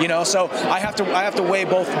cage. You know, so I have to weigh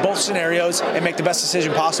both scenarios and make the best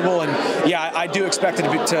decision possible. And yeah, I do expect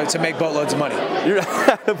it to make boatloads of money.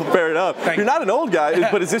 Fair enough. You're not an old guy,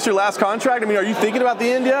 but is this your last contract? I mean, are you thinking about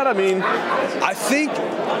the end yet? I mean, I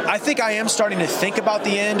think I am starting to think about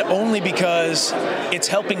the end, only because it's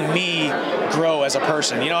helping me grow as a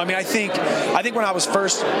person. You know, I mean, I think when I was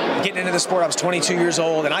first getting into the sport, I was 22 years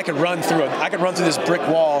old, and I could run through this brick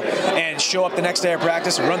wall and show up the next day of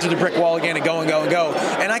practice and run through the brick wall again and go and go and go.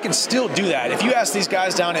 And I can still do that. If you ask these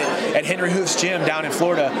guys down at Henry Hoof's gym down in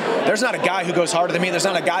Florida, there's not a guy who goes harder than me. There's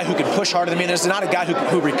not a guy who can push harder than me. There's not a guy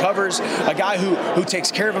who recovers, a guy who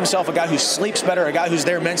takes care of himself, a guy who sleeps better, a guy who's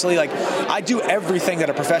there mentally. Like, I do everything that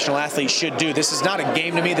a professional athlete should do. This is not a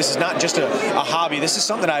game to me. This is not just a hobby. This is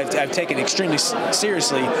something I've taken extremely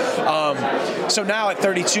seriously. So now at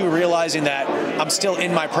 32, realizing that I'm still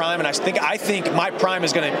in my prime, and I think my prime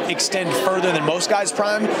is going to extend further than most guys'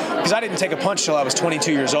 prime, because I didn't take a punch till I was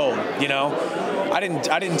 22 years old, you know? I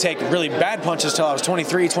didn't take really bad punches till I was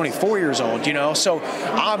 23, 24 years old, you know? So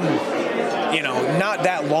I'm, you know, not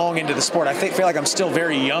that long into the sport. I feel like I'm still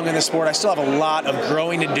very young in the sport. I still have a lot of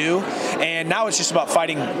growing to do, and now it's just about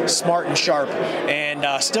fighting smart and sharp, and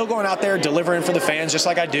still going out there delivering for the fans just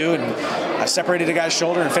like I do. And I separated a guy's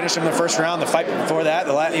shoulder and finished him in the first round. The fight before that,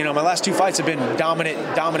 my last two fights have been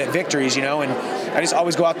dominant victories, you know, and I just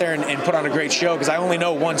always go out there and put on a great show because I only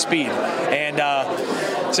know one speed. And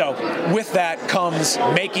so with that comes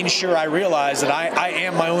making sure I realize that I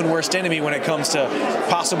am my own worst enemy when it comes to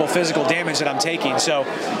possible physical damage that I'm taking. So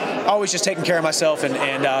always just taking care of myself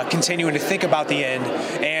and continuing to think about the end.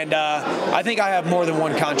 And I think I have more than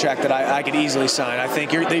one contract that I could easily sign. I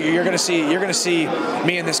think you're going to see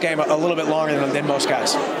me in this game a little bit longer than most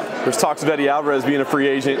guys. There's talks of Eddie Alvarez being a free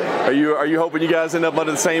agent. Are you hoping you guys end up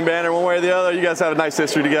under the same banner one way or the other? You guys have a nice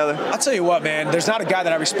history together. I'll tell you what, man. There's not a guy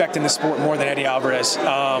that I respect in this sport more than Eddie Alvarez.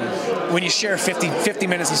 When you share 50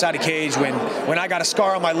 minutes inside a cage, when I got a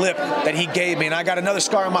scar on my lip that he gave me, and I got another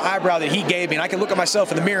scar on my eyebrow that he gave me, and I can look at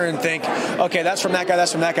myself in the mirror and think, okay, that's from that guy,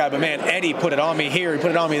 that's from that guy. But man, Eddie put it on me here, he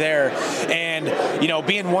put it on me there, and you know,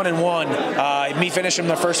 being 1-1, me finishing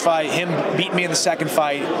the first fight, him beating me in the second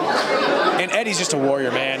fight, and Eddie's just a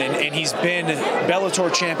warrior, man. And he's been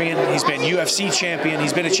Bellator champion, he's been UFC champion,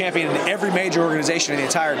 he's been a champion in every major organization in the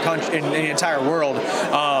entire country, in the entire world.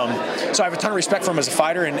 So I have a ton of respect for him as a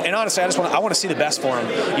fighter, and honestly, I want to see the best for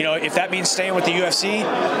him. You know, if that means staying with the UFC,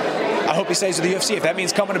 I hope he stays with the UFC. If that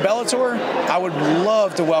means coming to Bellator, I would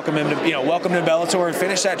love to welcome him to Bellator and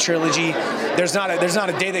finish that trilogy. There's not a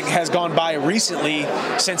day that has gone by recently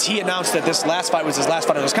since he announced that this last fight was his last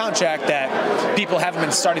fight on his contract that people haven't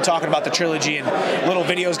been started talking about the trilogy and little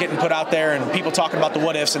videos getting put out there and people talking about the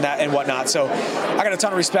what ifs and that and whatnot. So I got a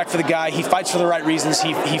ton of respect for the guy. He fights for the right reasons.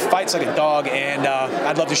 He fights like a dog, and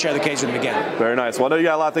I'd love to share the cage with him again. Very nice. Well, I know you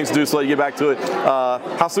got a lot of things to do, so let you get back to it.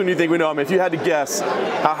 How soon do you think we know? I mean, if you had to guess,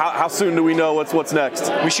 how soon do we know what's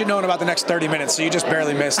next? We should know in about the next 30 minutes, so you just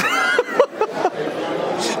barely missed it.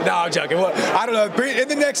 No, I'm joking. Well, I don't know. In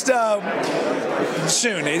the next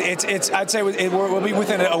soon. I'd say we'll be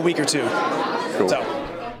within a week or two. Cool. So.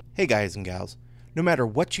 Hey guys and gals. No matter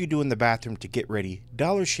what you do in the bathroom to get ready,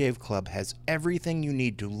 Dollar Shave Club has everything you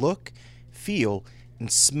need to look, feel,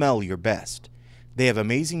 and smell your best. They have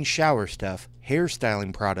amazing shower stuff,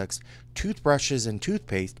 hairstyling products, toothbrushes and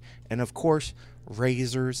toothpaste, and of course,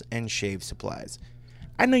 razors and shave supplies.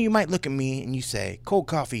 I know you might look at me and you say, Cold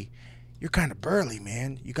Coffee, you're kind of burly,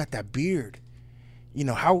 man. You got that beard. You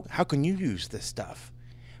know, how can you use this stuff?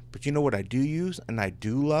 But you know what I do use and I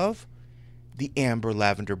do love? The Amber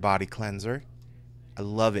Lavender Body Cleanser. I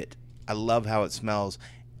love it. I love how it smells.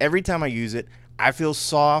 Every time I use it, I feel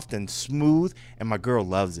soft and smooth, and my girl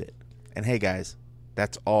loves it. And hey guys,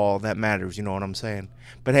 that's all that matters, you know what I'm saying?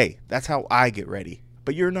 But hey, that's how I get ready.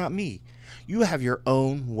 But you're not me. You have your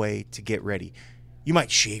own way to get ready. You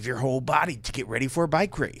might shave your whole body to get ready for a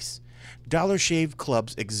bike race. Dollar Shave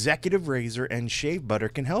Club's executive razor and shave butter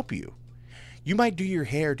can help you. You might do your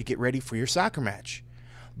hair to get ready for your soccer match.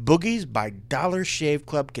 Boogies by Dollar Shave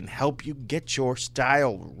Club can help you get your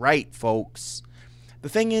style right, folks. The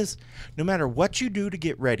thing is, no matter what you do to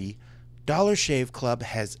get ready, Dollar Shave Club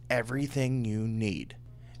has everything you need.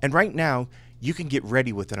 And right now, you can get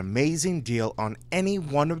ready with an amazing deal on any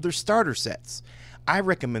one of their starter sets. I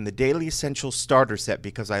recommend the Daily Essentials Starter Set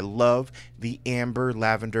because I love the Amber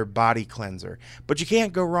Lavender Body Cleanser, but you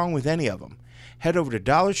can't go wrong with any of them. Head over to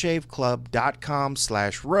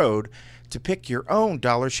dollarshaveclub.com/road to pick your own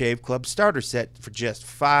Dollar Shave Club starter set for just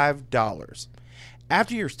 $5.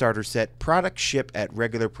 After your starter set, products ship at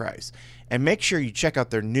regular price. And make sure you check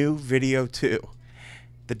out their new video too.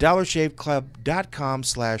 The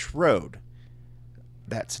dollarshaveclub.com/road.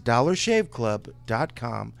 That's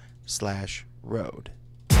dollarshaveclub.com/road.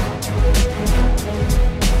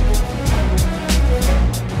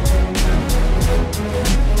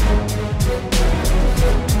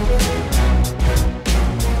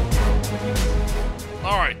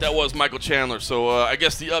 All right, that was Michael Chandler. So I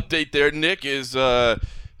guess the update there, Nick, is no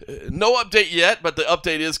update yet, but the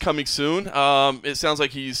update is coming soon. It sounds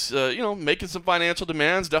like he's making some financial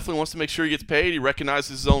demands. Definitely wants to make sure he gets paid. He recognizes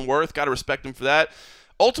his own worth. Got to respect him for that.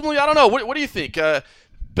 Ultimately, I don't know. What do you think?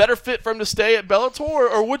 Better fit for him to stay at Bellator,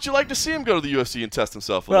 or would you like to see him go to the UFC and test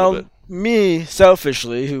himself a little bit? Me,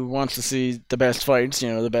 selfishly, who wants to see the best fights,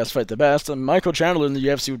 the best fight the best, Michael Chandler in the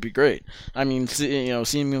UFC would be great. I mean,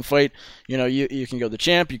 seeing him fight, you can go the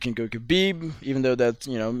champ, you can go Khabib, even though that's,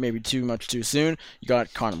 maybe too much too soon. You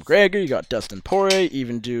got Conor McGregor, you got Dustin Poirier,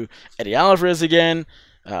 even do Eddie Alvarez again,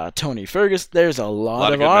 Tony Ferguson. There's a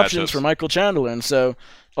lot of options matchups for Michael Chandler, and so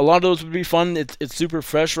a lot of those would be fun. It's super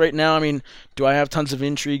fresh right now. I mean, do I have tons of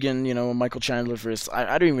intrigue in, Michael Chandler versus,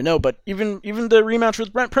 I don't even know, but even the rematch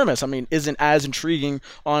with Brent Primus, I mean, isn't as intriguing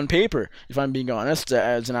on paper, if I'm being honest,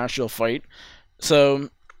 as an actual fight. So,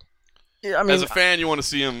 I mean, as a fan, you want to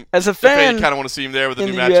see him. As a fan, you kind of want to see him there with the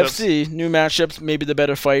in new the matchups. UFC, new matchups, maybe the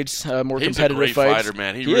better fights, more He's competitive a great fights. fighter,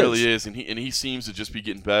 man. He really is, and he seems to just be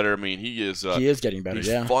getting better. I mean, he is getting better.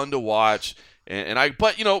 He's fun to watch,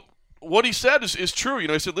 but what he said is true.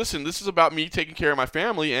 He said, listen, this is about me taking care of my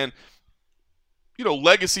family, and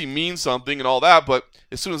legacy means something and all that, but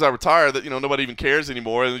as soon as I retire, that nobody even cares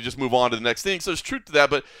anymore, and they just move on to the next thing. So there's truth to that,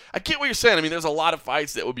 but I get what you're saying. I mean, there's a lot of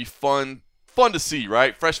fights that would be fun to see,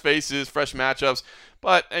 right? Fresh faces, fresh matchups,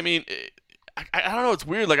 but I mean, I don't know. It's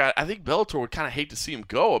weird. Like I think Bellator would kind of hate to see him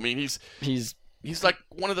go. I mean, he's like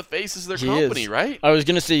one of the faces of their company, right? I was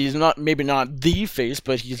gonna say he's maybe not the face,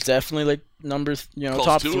 but he's definitely like numbers,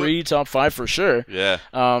 top 3, top 5 for sure. Yeah.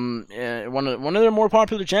 One of their more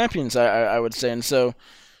popular champions, I would say, and so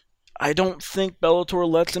I don't think Bellator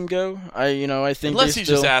lets him go. I think unless he's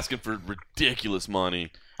just asking for ridiculous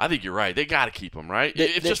money. I think you're right. They got to keep him, right?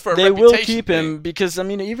 It's just for a they reputation will keep thing. him because I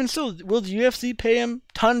mean, even still, will the UFC pay him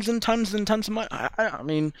tons and tons and tons of money? I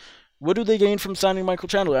mean, what do they gain from signing Michael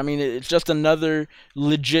Chandler? I mean, it's just another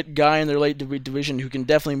legit guy in their light division who can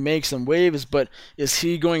definitely make some waves, but is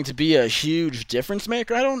he going to be a huge difference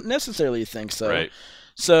maker? I don't necessarily think so. Right.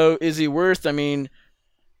 So is he worth, I mean,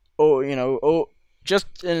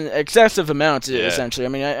 just an excessive amount, essentially. I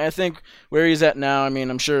mean, I think where he's at now, I mean,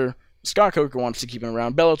 I'm sure Scott Coker wants to keep him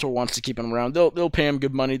around. Bellator wants to keep him around. They'll pay him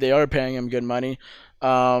good money. They are paying him good money.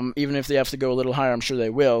 Even if they have to go a little higher, I'm sure they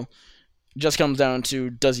will. Just comes down to,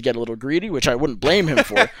 does he get a little greedy, which I wouldn't blame him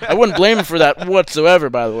for. I wouldn't blame him for that whatsoever,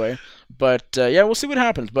 by the way. But, we'll see what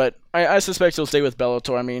happens. But I suspect he'll stay with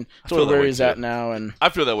Bellator. I mean, sort of where he's at now. And I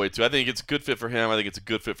feel that way, too. I think it's a good fit for him. I think it's a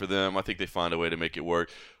good fit for them. I think they find a way to make it work.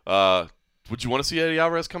 Would you want to see Eddie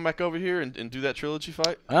Alvarez come back over here and do that trilogy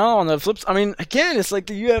fight? Oh, on the flips, I mean, again, it's like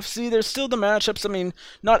the UFC. There's still the matchups. I mean,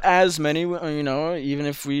 not as many, even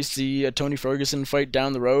if we see a Tony Ferguson fight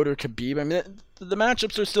down the road or Khabib. I mean, the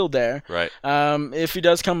matchups are still there. Right. If he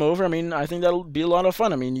does come over, I mean, I think that'll be a lot of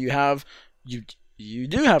fun. I mean, you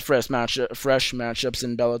do have fresh matchups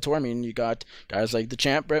in Bellator. I mean, you got guys like the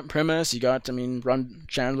champ Brent Primus. You got, run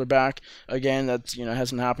Chandler back again. That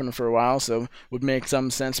hasn't happened for a while, so would make some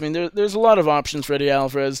sense. I mean, there's a lot of options for Eddie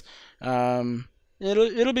Alvarez.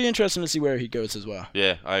 It'll be interesting to see where he goes as well.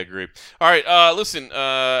 Yeah, I agree. All right, listen.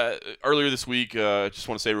 Earlier this week, just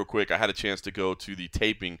want to say real quick, I had a chance to go to the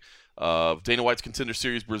taping of Dana White's Contender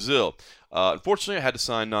Series Brazil. Unfortunately, I had to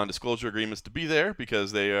sign non-disclosure agreements to be there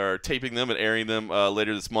because they are taping them and airing them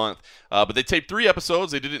later this month. But they taped 3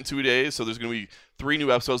 episodes. They did it in 2 days, so there's going to be 3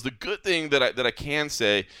 new episodes. The good thing that I can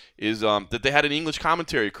say is that they had an English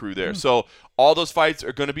commentary crew there. So all those fights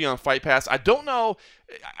are going to be on Fight Pass. I don't know.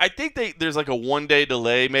 I think there's like a 1-day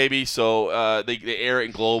delay maybe, so they air it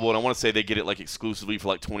in global, and I want to say they get it like exclusively for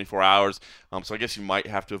like 24 hours. So I guess you might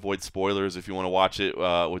have to avoid spoilers if you want to watch it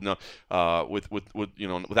without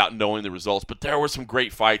knowing the results. But there were some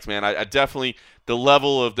great fights, man. I definitely, the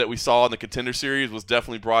level of that we saw in the Contender Series was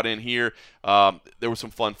definitely brought in here. There were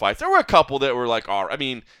some fun fights. There were a couple that were like, I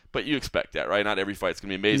mean, but you expect that, right? Not every fight's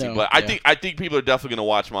gonna be amazing, No, but yeah. I think people are definitely gonna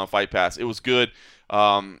watch them on Fight Pass. It was good.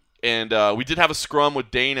 And we did have a scrum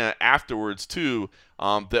with Dana afterwards, too,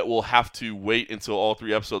 that we'll have to wait until all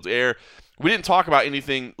 3 episodes air. We didn't talk about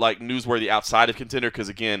anything like newsworthy outside of Contender because,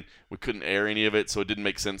 again, we couldn't air any of it, so it didn't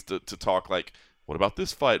make sense to talk like, what about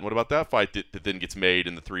this fight? And what about that fight that then gets made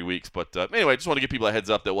in the 3 weeks? But anyway, I just want to give people a heads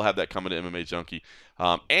up that we'll have that coming to MMA Junkie.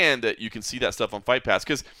 And that you can see that stuff on Fight Pass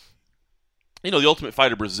because, the Ultimate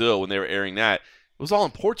Fighter Brazil, when they were airing that, it was all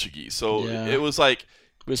in Portuguese. So it was like...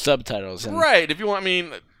 with subtitles. Right. If you want,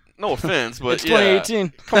 no offense, but it's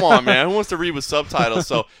 2018. Come on, man. Who wants to read with subtitles?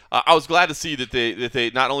 So I was glad to see that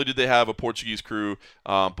they not only did they have a Portuguese crew,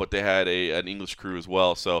 but they had an English crew as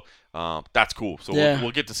well. So that's cool. So Yeah.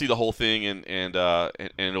 we'll get to see the whole thing, and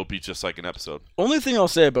it'll be just like an episode. Only thing I'll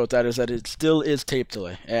say about that is that it still is tape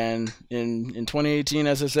delay. And in 2018,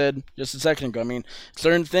 as I said just a second ago, I mean,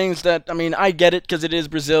 certain things that, I mean, I get it because it is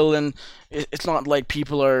Brazil, and it's not like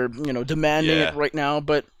people are, demanding it right now,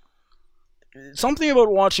 but something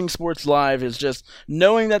about watching sports live is just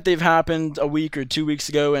knowing that they've happened a week or 2 weeks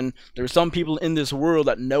ago, and there's some people in this world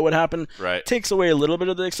that know what happened. Right. Takes away a little bit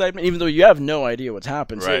of the excitement, even though you have no idea what's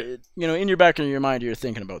happened. Right. So, in your back of your mind, you're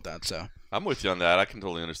thinking about that. So I'm with you on that. I can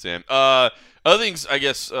totally understand. Other things, I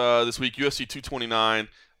guess, this week, UFC 229,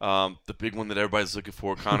 the big one that everybody's looking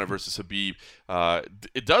for, Conor versus Khabib.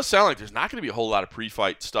 It does sound like there's not going to be a whole lot of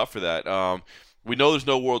pre-fight stuff for that. We know there's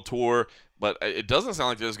no world tour, but it doesn't sound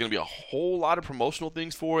like there's going to be a whole lot of promotional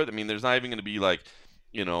things for it. I mean, there's not even going to be like,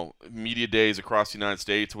 media days across the United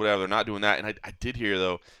States or whatever. They're not doing that. And I did hear,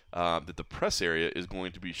 though, that the press area is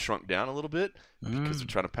going to be shrunk down a little bit because they're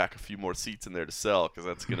trying to pack a few more seats in there to sell, because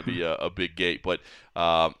that's going to be a big gate. But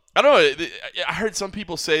I don't know. I heard some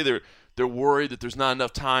people say they're worried that there's not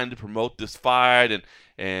enough time to promote this fight.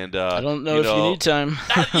 And I don't know if you need time.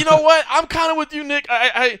 You know what? I'm kind of with you, Nick.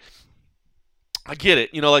 I get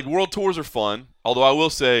it. Like, world tours are fun. Although I will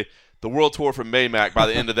say, the world tour from Maymac, by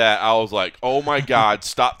the end of that, I was like, oh my God,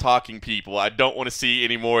 stop talking, people. I don't want to see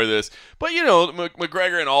any more of this. But,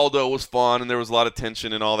 McGregor and Aldo was fun, and there was a lot of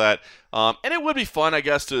tension and all that. And it would be fun, I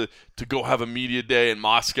guess, to go have a media day in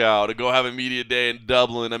Moscow, to go have a media day in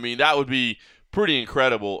Dublin. I mean, that would be pretty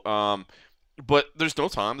incredible. But there's no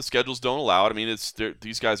time. The schedules don't allow it. I mean,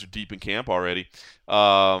 these guys are deep in camp already.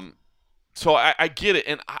 So I get it.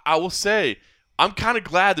 And I will say, I'm kind of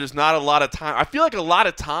glad there's not a lot of time. I feel like a lot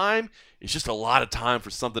of time is just a lot of time for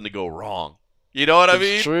something to go wrong. You know what I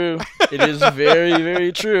mean? It's true. It is very,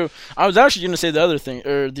 very true. I was actually going to say the other thing,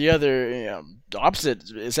 or the opposite,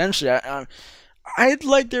 essentially. I'd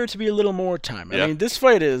like there to be a little more time. I mean, this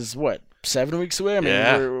fight is, 7 weeks away? I mean,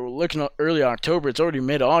 we're looking at early October. It's already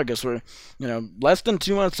mid-August. We're, less than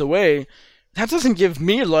 2 months away. That doesn't give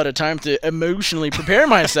me a lot of time to emotionally prepare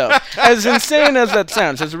myself. As insane as that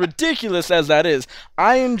sounds, as ridiculous as that is,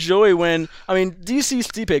 I enjoy when, DC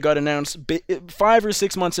Stipe got announced 5 or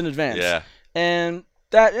 6 months in advance. Yeah. And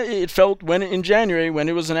that it felt in January, when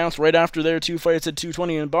it was announced right after their 2 fights at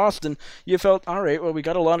 220 in Boston, you felt, all right, well, we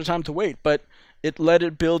got a lot of time to wait. But it let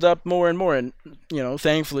it build up more and more, and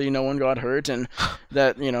thankfully no one got hurt, and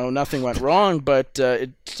that nothing went wrong. But it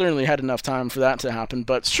certainly had enough time for that to happen.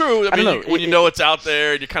 But it's true. I mean, when it's out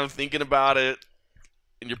there and you're kind of thinking about it,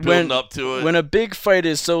 and you're building up to it. When a big fight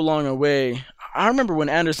is so long away, I remember when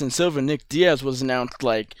Anderson Silva, Nick Diaz was announced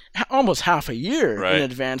like almost half a year in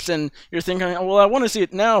advance, and you're thinking, well, I want to see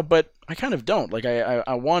it now, but I kind of don't. Like,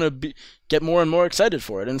 I want to get more and more excited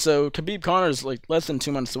for it. And so Khabib Conor's like less than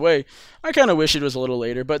 2 months away. I kind of wish it was a little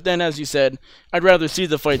later, but then, as you said, I'd rather see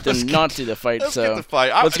the fight than not see the fight. Let's so get the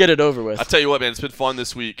fight. Let's get it over with. I'll tell you what, man, it's been fun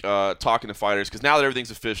this week talking to fighters, because now that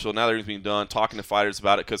everything's official, now that everything's being done, talking to fighters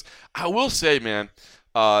about it. Because I will say, man,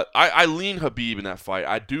 I lean Khabib in that fight.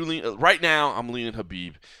 I do lean. Right now, I'm leaning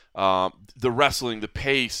Khabib. The wrestling, the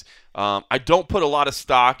pace. I don't put a lot of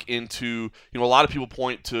stock into, a lot of people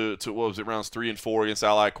point to what was it, rounds 3 and 4 against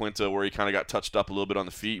Ali Quinta, where he kind of got touched up a little bit on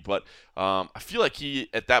the feet. But I feel like he,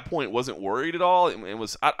 at that point, wasn't worried at all. It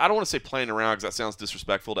was, I don't want to say playing around, because that sounds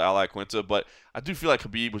disrespectful to Ali Quinta, but I do feel like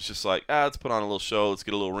Khabib was just like, let's put on a little show, let's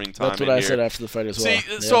get a little ring time. That's what I said after the fight as well.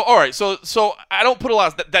 See, so all right, so I don't put a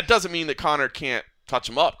lot. That doesn't mean that Conor can't touch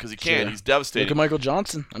him up, because he can. He's devastating. Look at Michael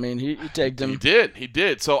Johnson. I mean, he tagged him. He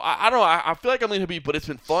did. So I don't know. I feel like I'm leaning Khabib, but it's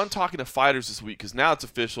been fun talking to fighters this week, because now it's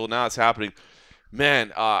official. Now it's happening.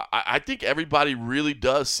 Man, I think everybody really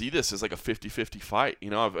does see this as like a 50-50 fight.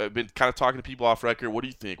 I've been kind of talking to people off record. What do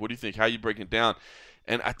you think? What do you think? How are you breaking it down?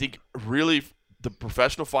 And I think really the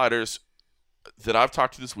professional fighters that I've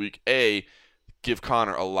talked to this week, give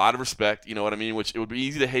Conor a lot of respect, you know what I mean? Which it would be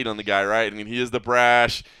easy to hate on the guy, right? I mean, he is the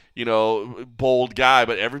brash, bold guy,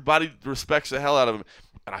 but everybody respects the hell out of him.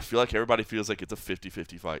 And I feel like everybody feels like it's a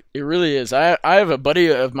 50-50 fight. It really is. I have a buddy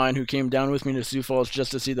of mine who came down with me to Sioux Falls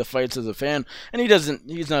just to see the fights as a fan, and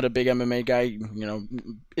he's not a big MMA guy,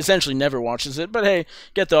 essentially never watches it, but hey,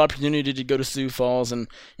 get the opportunity to go to Sioux Falls and,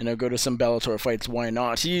 go to some Bellator fights, why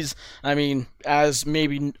not? He's, as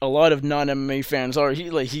maybe a lot of non-MMA fans are,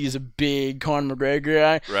 he's a big Conor McGregor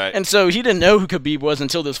guy. Right. And so he didn't know who Khabib was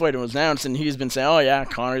until this fight was announced, and he's been saying, oh yeah,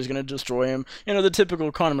 Conor's going to destroy him. The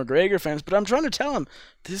typical Conor McGregor fans, but I'm trying to tell him,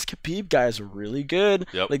 this Khabib guy is really good.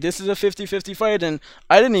 Yep. Like, this is a 50-50 fight, and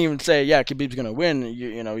I didn't even say, yeah, Khabib's going to win.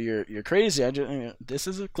 You're crazy. This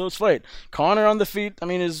is a close fight. Conor on the feet,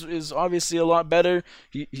 is obviously a lot better.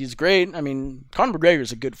 He's great. Conor McGregor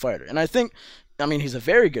is a good fighter, and I think I mean, he's a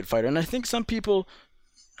very good fighter, and I think some people,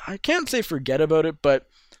 I can't say forget about it, but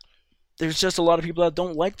there's just a lot of people that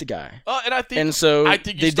don't like the guy. And I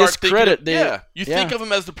think they discredit. You think of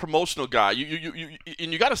him as the promotional guy.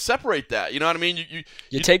 You got to separate that. You know what I mean?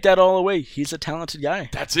 You take that all away. He's a talented guy.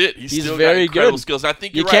 That's it. He's still very got incredible good. skills. I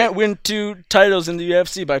think you can't win 2 titles in the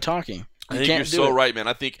UFC by talking. I think you're so right, man.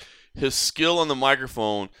 I think his skill on the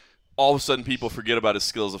microphone, all of a sudden people forget about his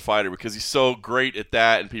skill as a fighter because he's so great at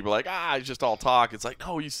that, and people are like, he's just all talk. It's like,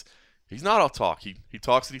 no, he's not all talk. He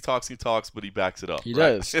talks and he talks and he talks, but he backs it up. He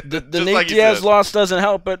does. The Nate Diaz loss doesn't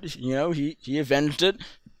help, but he avenged it.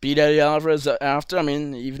 Beat Eddie Alvarez after. I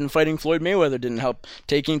mean, even fighting Floyd Mayweather didn't help.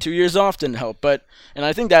 Taking 2 years off didn't help. And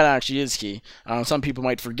I think that actually is key. Some people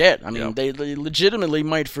might forget. I mean, they legitimately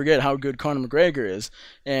might forget how good Conor McGregor is.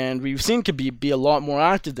 And we've seen Khabib be a lot more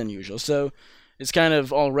active than usual. So it's kind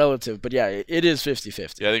of all relative. But yeah, it is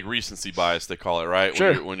 50-50. Yeah, I think recency bias, they call it, right?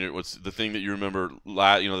 Sure. When you're what's the thing that you remember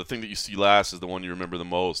the thing that you see last is the one you remember the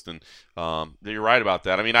most. And you're right about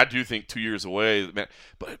that. I mean, I do think 2 years away, man,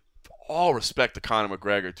 but all respect to Conor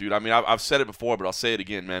McGregor, dude. I mean, I've said it before, but I'll say it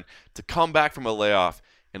again, man. To come back from a layoff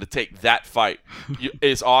and to take that fight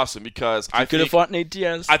is awesome because I could have fought Nate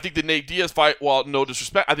Diaz. I think the Nate Diaz fight, well, no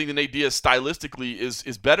disrespect, I think the Nate Diaz stylistically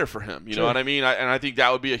is better for him. You know what I mean? And I think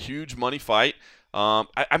that would be a huge money fight. I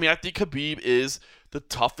think Khabib is the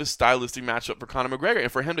toughest stylistic matchup for Conor McGregor.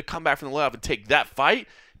 And for him to come back from the layoff and take that fight,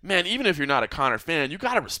 man, even if you're not a Conor fan, you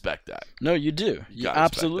got to respect that. No, you do. You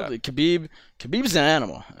absolutely. Khabib's an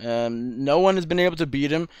animal. No one has been able to beat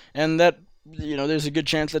him, and that there's a good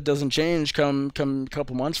chance that doesn't change come a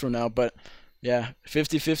couple months from now. But yeah,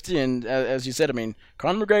 50-50, and as you said, I mean,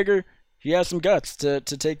 Conor McGregor, he has some guts to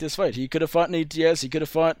take this fight. He could have fought Nate Diaz. He could have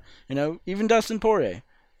fought, even Dustin Poirier.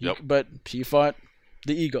 Yep. But he fought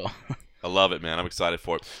the Eagle. I love it, man. I'm excited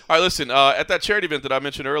for it. All right, listen, at that charity event that I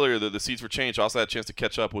mentioned earlier, the Seeds for Change, I also had a chance to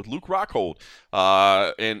catch up with Luke Rockhold,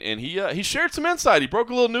 and he shared some insight. He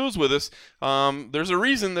broke a little news with us. There's a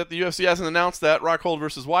reason that the UFC hasn't announced that Rockhold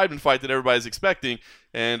versus Weidman fight that everybody's expecting,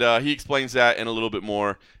 and he explains that and a little bit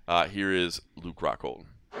more. Here is Luke Rockhold.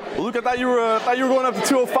 Well, Luke, I thought you were going up to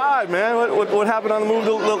 205, man. What happened on the move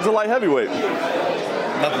to light heavyweight?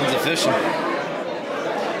 Nothing's official.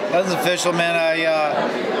 Nothing's official, man.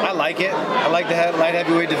 I like it. I like the light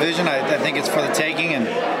heavyweight division. I think it's for the taking, and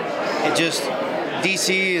it just DC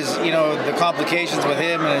is the complications with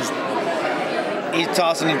him and he's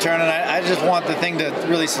tossing and turning. I just want the thing to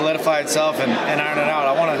really solidify itself and iron it out.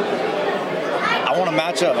 I want a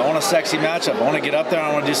matchup. I want a sexy matchup. I want to get up there.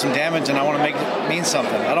 I want to do some damage, and I want to make it mean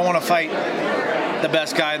something. I don't want to fight the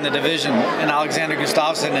best guy in the division and Alexander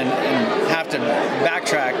Gustafsson and have to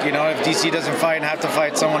backtrack, if DC doesn't fight and have to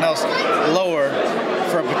fight someone else lower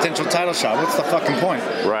for a potential title shot. What's the fucking point?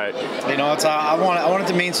 Right. I want it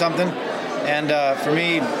to mean something, and for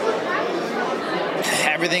me,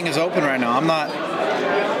 everything is open right now.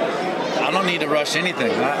 I don't need to rush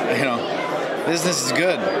anything. Business is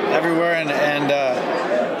good everywhere, and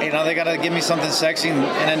they got to give me something sexy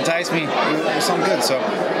and entice me with something good. So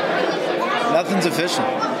nothing's official.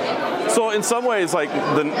 So in some ways, like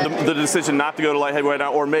the decision not to go to light heavyweight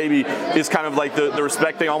now, or maybe is kind of like the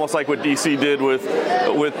respect thing, almost like what DC did with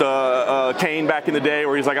Kane back in the day,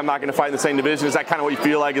 where he's like, I'm not going to fight in the same division. Is that kind of what you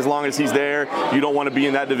feel like? As long as he's there, you don't want to be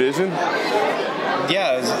in that division?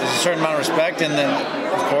 Yeah, there's a certain amount of respect, and then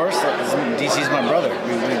of course DC's my brother.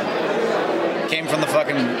 We came from the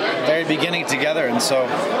fucking very beginning together, and so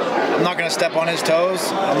I'm not going to step on his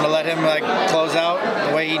toes. I'm going to let him close out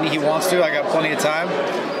the way he wants to. I got plenty of time.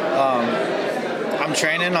 I'm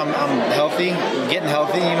training. I'm healthy. I'm getting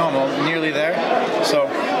healthy. I'm nearly there. So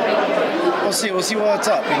we'll see. We'll see what's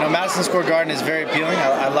up. Madison Square Garden is very appealing.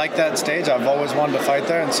 I like that stage. I've always wanted to fight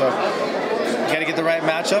there, and so got to get the right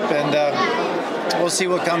matchup, and we'll see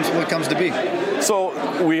what comes to be. So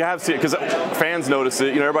we have seen it because fans notice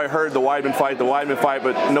it. Everybody heard the Weidman fight,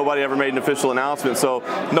 but nobody ever made an official announcement. So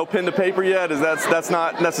no pen to paper yet. That's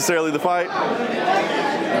not necessarily the fight?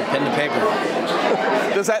 No pen to paper.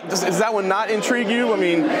 Does that one not intrigue you? I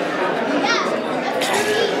mean,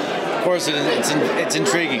 of course it's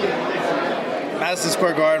intriguing. Madison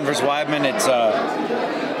Square Garden versus Weidman. It's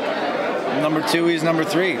number 2. He's number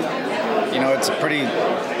 3. It's a pretty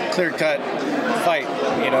clear-cut fight,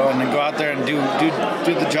 and then go out there and do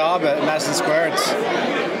the job at Madison Square.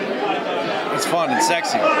 It's fun. It's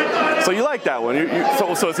sexy. So you like that one?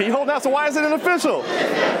 So is he holding out? So why is it an official?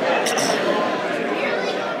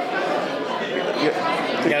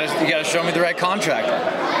 You got to show me the right contract.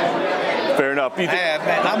 Fair enough.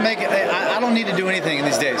 I don't need to do anything in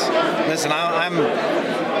these days. Listen,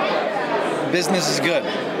 business is good.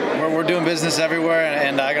 we're doing business everywhere,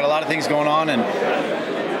 and I got a lot of things going on. And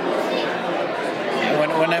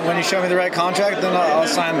when you show me the right contract, then I'll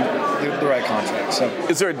sign the right contract. So,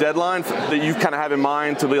 is there a deadline that you kind of have in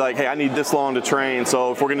mind to be like, hey, I need this long to train,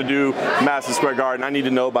 so if we're going to do Madison Square Garden, I need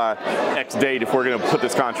to know by X date if we're going to put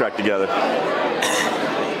this contract together?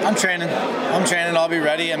 I'm training. I'll be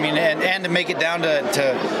ready. I mean, and to make it down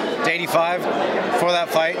to 85 for that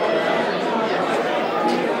fight.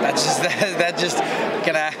 That's just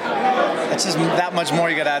that much more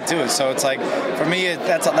you got to add to it. So it's like, for me,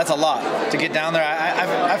 that's a lot to get down there.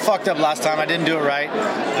 I fucked up last time. I didn't do it right.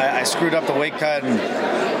 I screwed up the weight cut, and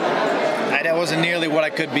that wasn't nearly what I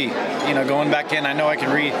could be. You know, going back in, I know I can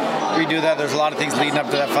redo that. There's a lot of things leading up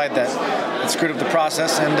to that fight that screwed up the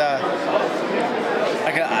process, and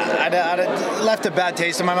I left a bad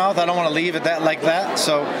taste in my mouth. I don't want to leave it like that.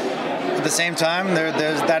 So at the same time,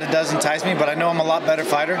 there's that it does entice me, but I know I'm a lot better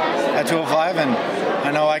fighter at 205, and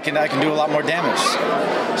I know I can do a lot more damage.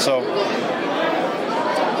 So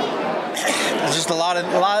it's just a lot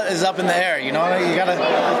is up in the air. You know, you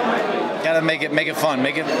gotta make it fun,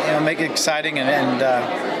 make it exciting, and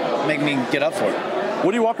make me get up for it.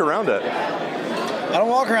 What do you walk around at? I don't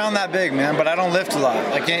walk around that big, man, but I don't lift a lot.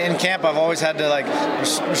 Like in camp, I've always had to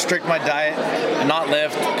restrict my diet and not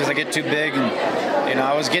lift because I get too big. And you know,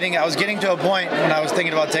 I was getting to a point when I was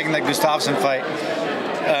thinking about taking that Gustafsson fight,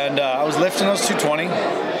 and I was lifting those 220.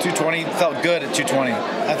 220 felt good at 220.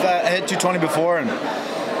 I hit 220 before, and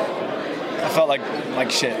I felt like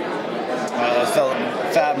shit. I felt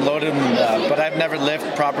fat and loaded, but I've never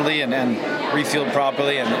lifted properly and refueled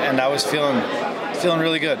properly, and I was feeling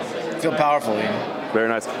really good. Feel powerful, you know. Very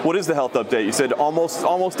nice. What is the health update? You said almost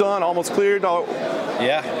done, almost cleared.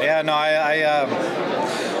 Yeah. No, I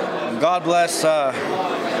God bless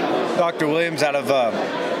Dr. Williams out of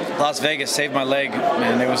Las Vegas saved my leg,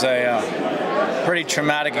 man. It was a pretty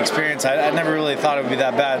traumatic experience. I never really thought it would be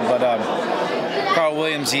that bad, but Carl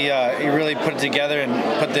Williams, he really put it together and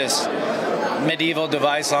put this medieval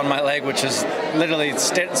device on my leg, which is literally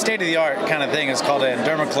state-of-the-art kind of thing. It's called a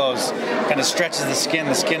dermaclose. Kind of stretches the skin.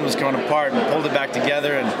 The skin was going apart, and pulled it back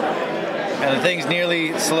together, and the thing's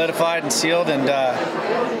nearly solidified and sealed. And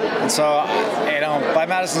so, you know, by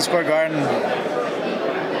Madison Square Garden,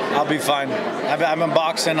 I'll be fine. I'm in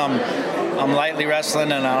boxing. I'm lightly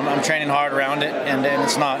wrestling, and I'm training hard around it, and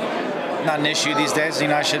it's not an issue these days. You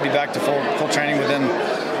know, I should be back to full training within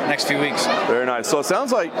next few weeks. Very nice. So it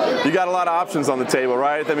sounds like you got a lot of options on the table,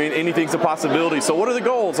 right? I mean, anything's a possibility. So what are the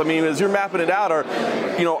goals? I mean, as you're mapping it out, are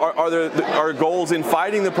goals in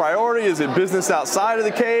fighting the priority? Is it business outside of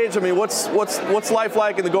the cage? I mean, what's life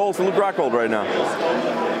like in the goals for Luke Rockhold right now?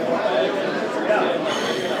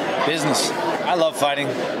 Business. I love fighting.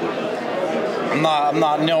 I'm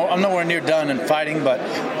nowhere near done in fighting, but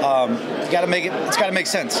you got to make it. It's got to make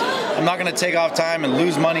sense. I'm not going to take off time and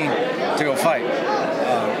lose money to go fight.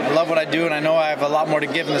 I love what I do, and I know I have a lot more to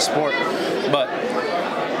give in the sport. But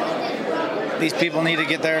these people need to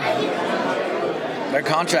get their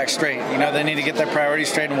contracts straight. You know, they need to get their priorities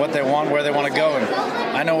straight and what they want, where they want to go. And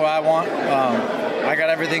I know what I want. I got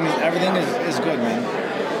everything. Everything is good, man.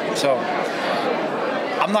 So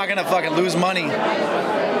I'm not going to fucking lose money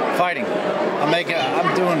fighting. I'm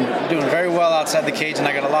doing very well outside the cage, and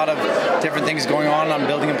I got a lot of different things going on I'm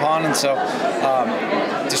building upon. And so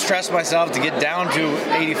to stress myself to get down to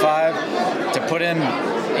 85, to put in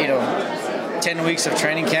 10 weeks of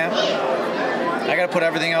training camp, I got to put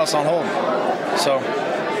everything else on hold. So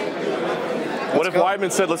what if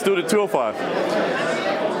Weidman said, let's do it at 205?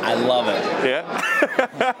 I love it. Yeah?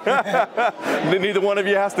 Neither one of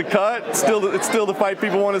you has to cut. It's still the fight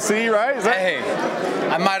people want to see, right? Hey,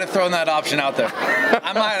 I might have thrown that option out there.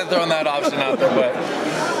 But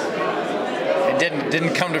it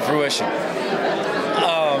didn't come to fruition.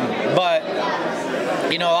 But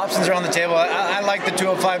options are on the table. I like the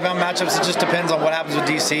 205-pound matchups. It just depends on what happens with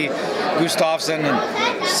DC, Gustafsson,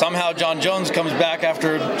 and somehow John Jones comes back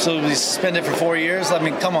after he's suspended for 4 years. I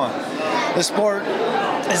mean, come on. The sport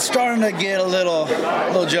is starting to get a little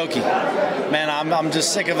jokey. Man, I'm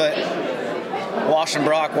just sick of it. Washing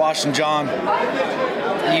Brock, washing John.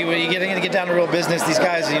 You get down to real business. These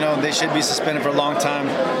guys, they should be suspended for a long time.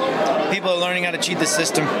 People are learning how to cheat the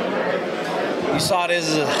system. USADA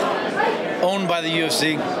is owned by the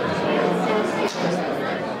UFC.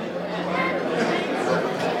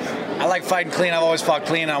 I like fighting clean. I've always fought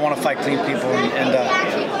clean. I want to fight clean people, and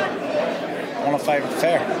I want to fight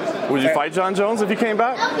fair. Would you fight John Jones if he came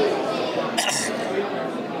back?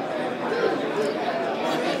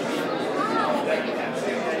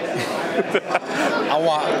 I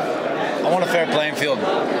want a fair playing field.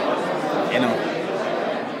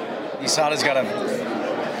 USADA's got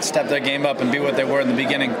to step their game up and be what they were in the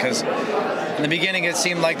beginning. Because in the beginning, it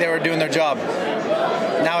seemed like they were doing their job.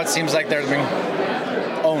 Now it seems like they're being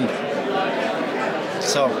owned.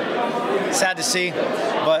 So sad to see,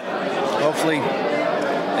 but hopefully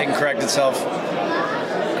it can correct itself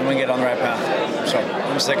and we can get on the right path. So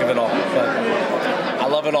I'm sick of it all, but I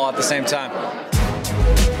love it all at the same time.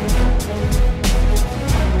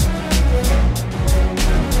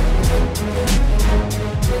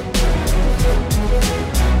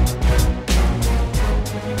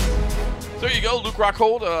 There you go, Luke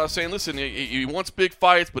Rockhold saying, listen, he wants big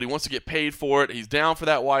fights, but he wants to get paid for it. He's down for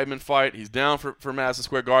that Weidman fight. He's down for Madison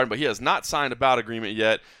Square Garden, but he has not signed a bout agreement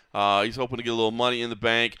yet. He's hoping to get a little money in the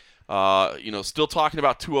bank. Still talking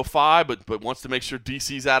about 205, but wants to make sure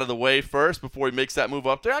DC's out of the way first before he makes that move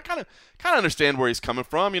up there. I kind of understand where he's coming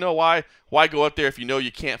from. Why go up there if you know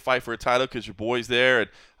you can't fight for a title because your boy's there? And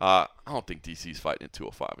I don't think DC's fighting at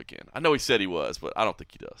 205 again. I know he said he was, but I don't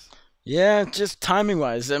think he does. Yeah, just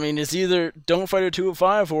timing-wise. I mean, it's either don't fight at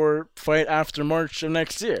 205 or fight after March of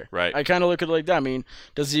next year. Right. I kind of look at it like that. I mean,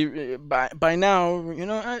 does he, by now,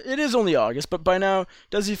 it is only August, but by now,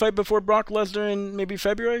 does he fight before Brock Lesnar in maybe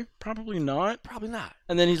February? Probably not. Probably not.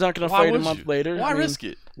 And then he's not going to fight a month later. Why risk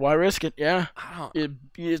it? Why risk it? Yeah.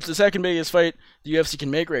 It's the second biggest fight the UFC can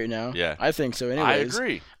make right now. Yeah. I think so anyways. I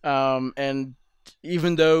agree. And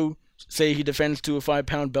even though, say he defends to a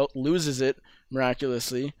 5-pound belt, loses it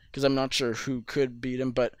miraculously, because I'm not sure who could beat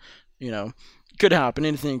him, but, could happen.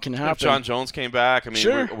 Anything can happen. If John Jones came back, I mean,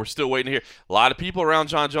 sure. we're still waiting to hear. A lot of people around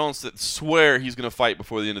John Jones that swear he's going to fight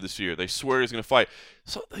before the end of this year. They swear he's going to fight.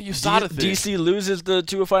 So the USADA thing. DC loses the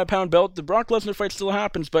 205-pound belt. The Brock Lesnar fight still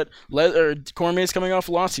happens, but Cormier's coming off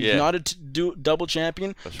a loss. He's not a double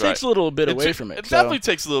champion. That's right. Takes a little bit away from it. It definitely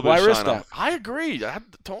takes a little bit of risk shine off. I agree.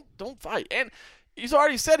 Don't fight. And he's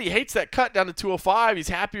already said he hates that cut down to 205. He's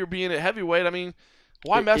happier being at heavyweight. I mean,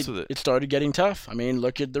 why mess with it? It started getting tough. I mean,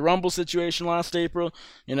 look at the Rumble situation last April.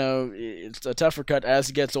 It's a tougher cut as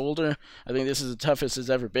he gets older. I think this is the toughest it's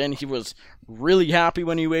ever been. He was really happy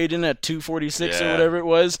when he weighed in at 246 or whatever it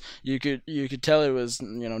was. You could tell it was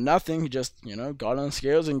nothing. He just got on the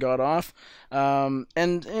scales and got off. And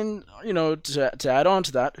to add on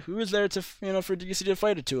to that, who is there to for DC to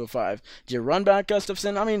fight at 205? Do you run back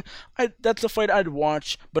Gustafsson? I mean, that's a fight I'd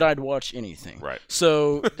watch, but I'd watch anything. Right.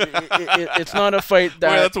 So it's not a fight.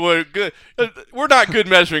 That's good. We're not good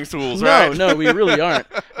measuring tools, right? No, we really aren't.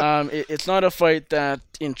 It's not a fight that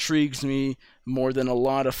intrigues me more than a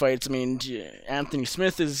lot of fights. I mean, Anthony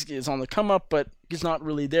Smith is on the come up, but he's not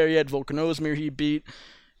really there yet. Volkan Ozdemir he beat.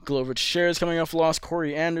 Glover Teixeira is coming off a loss.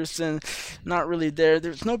 Corey Anderson, not really there.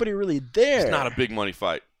 There's nobody really there. It's not a big money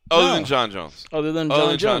fight. Other than John Jones. Other than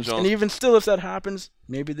John Jones. And even still, if that happens,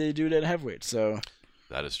 maybe they do it at heavyweight. So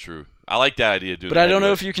that is true. I like that idea. But I don't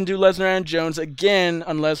know if you can do Lesnar and Jones again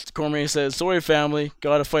unless Cormier says, sorry, family,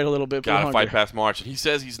 got to fight a little bit. Got to fight past March. And he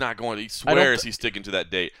says he's not going to. He swears he's sticking to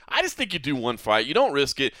that date. I just think you do one fight. You don't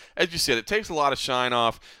risk it. As you said, it takes a lot of shine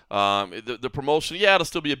off. The promotion, it'll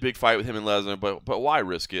still be a big fight with him and Lesnar, but why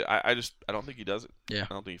risk it? I don't think he does it. Yeah.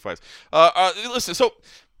 I don't think he fights. Listen, so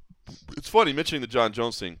it's funny mentioning the John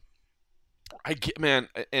Jones thing.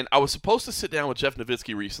 And I was supposed to sit down with Jeff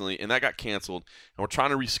Nowitzki recently, and that got canceled. And we're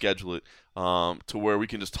trying to reschedule it to where we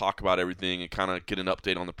can just talk about everything and kind of get an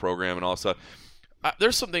update on the program and all that stuff.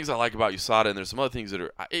 There's some things I like about USADA, and there's some other things that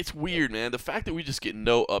are. It's weird, man. The fact that we just get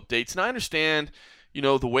no updates, and I understand,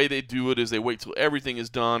 the way they do it is they wait till everything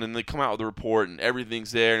is done, and they come out with a report, and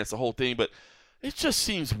everything's there, and it's the whole thing. But it just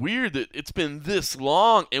seems weird that it's been this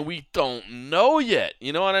long, and we don't know yet.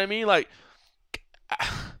 You know what I mean? Like.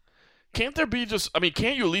 Can't there be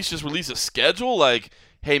can't you at least just release a schedule? Like,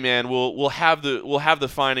 hey man, we'll have the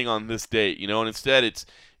finding on this date, and instead it's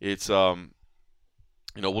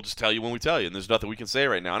we'll just tell you when we tell you, and there's nothing we can say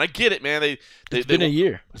right now. And I get it, man. It's been a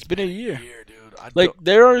year. It's been a year, dude.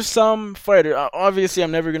 There are some fighters. Obviously, I'm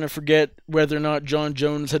never gonna forget whether or not John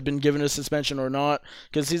Jones had been given a suspension or not,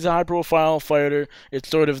 because he's a high-profile fighter. It's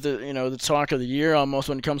sort of the talk of the year almost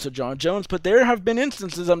when it comes to John Jones. But there have been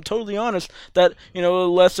instances, I'm totally honest, that a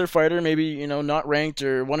lesser fighter, maybe not ranked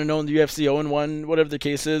or 1-0 in the UFC, 0-1, whatever the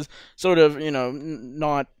case is, sort of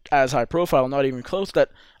not as high-profile, not even close, that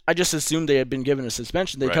I just assumed they had been given a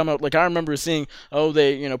suspension. They come out, I remember seeing,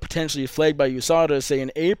 they, potentially flagged by USADA, say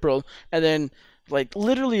in April, and then,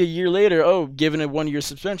 literally a year later, given a 1-year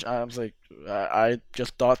suspension. I was like, I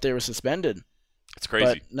just thought they were suspended. It's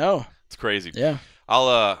crazy. But no. It's crazy. Yeah.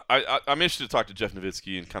 I'm interested to talk to Jeff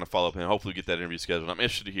Nowitzki and kind of follow up and hopefully get that interview scheduled. I'm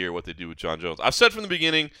interested to hear what they do with John Jones. I've said from the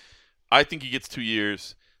beginning, I think he gets 2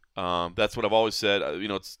 years. That's what I've always said.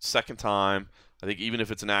 It's second time. I think even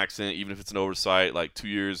if it's an accident, even if it's an oversight, 2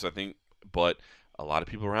 years, I think. But a lot of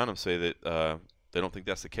people around him say that they don't think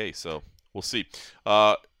that's the case. So we'll see.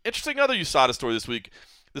 Interesting other USADA story this week.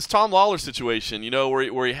 This Tom Lawler situation,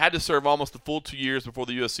 where he had to serve almost the full 2 years before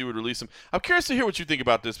the UFC would release him. I'm curious to hear what you think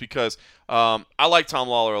about this because I like Tom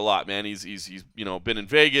Lawler a lot, man. He's been in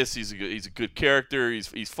Vegas. He's a good character.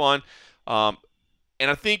 He's fun. And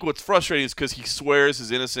I think what's frustrating is because he swears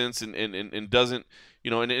his innocence and doesn't,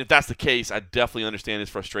 and if that's the case, I definitely understand his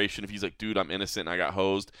frustration. If he's like, dude, I'm innocent and I got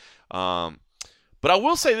hosed. But I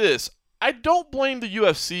will say this: I don't blame the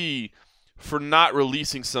UFC for not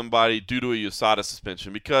releasing somebody due to a USADA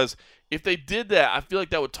suspension, because if they did that, I feel like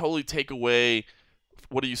that would totally take away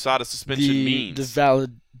what a USADA suspension means.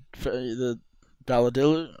 The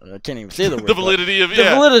validity. I can't even say the word. The validity of the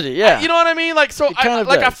validity. Yeah. You know what I mean? Like, so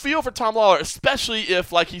I feel for Tom Lawler, especially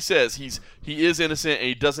if, like he says, he is innocent and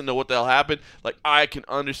he doesn't know what the hell happened. Like, I can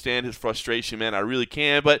understand his frustration, man. I really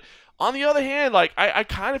can. But on the other hand, like, I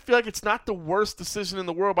kind of feel like it's not the worst decision in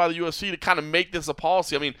the world by the UFC to kind of make this a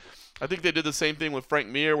policy. I mean, I think they did the same thing with Frank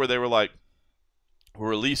Mir, where they were like, we'll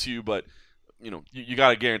release you, but you got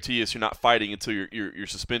to guarantee us you're not fighting until your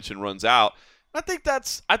suspension runs out. I think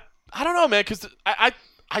that's I don't know, man, because I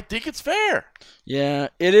think it's fair. Yeah,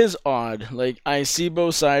 it is odd. Like, I see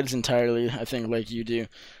both sides entirely. I think like you do.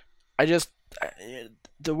 One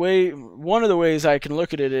of the ways I can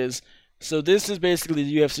look at it is, so this is basically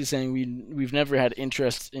the UFC saying we've never had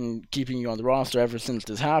interest in keeping you on the roster ever since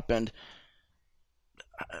this happened.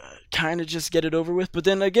 Kind of just get it over with. But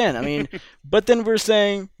then again, I mean, but then we're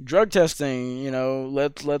saying drug testing,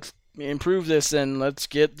 let's improve this and let's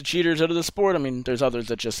get the cheaters out of the sport. I mean, there's others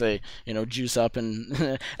that just say, juice up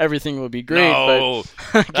and everything will be great. No,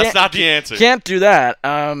 but that's not the answer. Can't do that.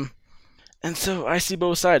 And so I see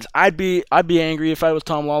both sides. I'd be angry if I was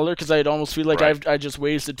Tom Lawler, because I'd almost feel like I just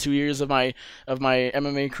wasted 2 years of my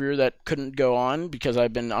MMA career that couldn't go on because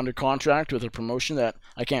I've been under contract with a promotion that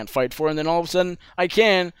I can't fight for, and then all of a sudden I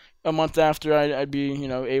can a month after I'd be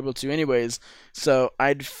able to anyways. So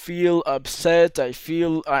I'd feel upset. I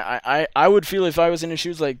would feel if I was in his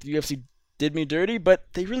shoes like the UFC did me dirty, but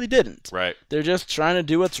they really didn't. Right. They're just trying to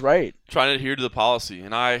do what's right. Trying to adhere to the policy,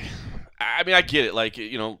 and I mean, I get it. Like,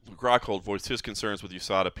 Rockhold voiced his concerns with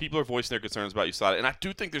USADA. People are voicing their concerns about USADA, and I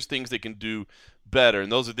do think there's things they can do better.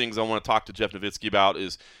 And those are things I want to talk to Jeff Nowitzki about.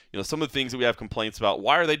 Is some of the things that we have complaints about.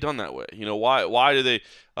 Why are they done that way? Why do they?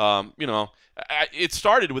 It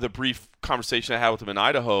started with a brief conversation I had with him in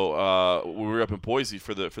Idaho when we were up in Boise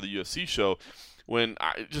for the UFC show. When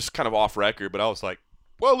I just kind of off record, but I was like,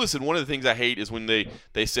 well, listen. One of the things I hate is when they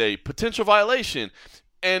say potential violation,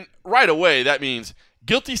 and right away that means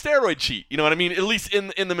guilty steroid cheat, you know what I mean? At least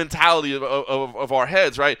in the mentality of our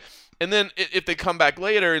heads, right? And then if they come back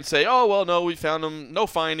later and say, oh, well, no, we found him, no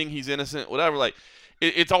finding, he's innocent, whatever, like,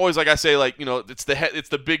 it's always like I say, like, it's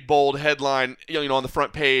the big bold headline, on the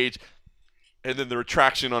front page, and then the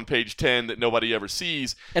retraction on page 10 that nobody ever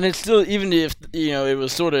sees. And it's still, even if, it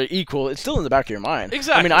was sort of equal, it's still in the back of your mind.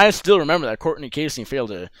 Exactly. I mean, I still remember that Courtney Casey failed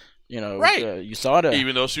to, right. USADA.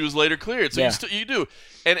 Even though she was later cleared. So you do.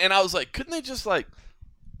 And I was like, couldn't they just, like,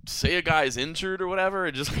 say a guy's injured or whatever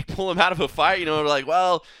and just like pull him out of a fight, like,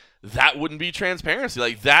 well, that wouldn't be transparency.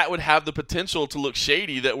 Like, that would have the potential to look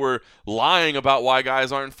shady that we're lying about why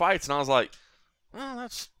guys aren't in fights. And I was like, well,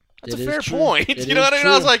 that's a fair point. You know what I mean?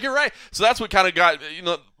 I was like, you're right. So that's what kind of got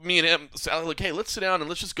me and him. So I was like, hey, let's sit down and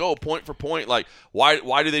let's just go point for point. Like, why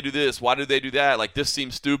do they do this? Why do they do that? Like, this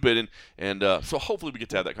seems stupid. And so hopefully we get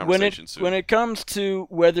to have that conversation soon. When it comes to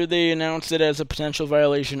whether they announce it as a potential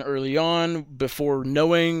violation early on, before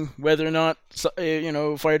knowing whether or not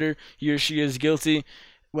fighter he or she is guilty.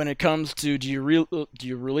 When it comes to do you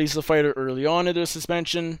release the fighter early on into a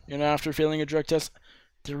suspension, after failing a drug test?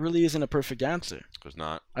 There really isn't a perfect answer. There's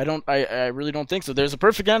not. I really don't think so. There's a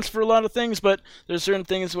perfect answer for a lot of things, but there's certain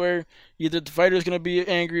things where either the fighter's going to be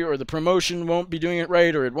angry, or the promotion won't be doing it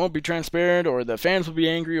right, or it won't be transparent, or the fans will be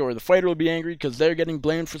angry, or the fighter will be angry because they're getting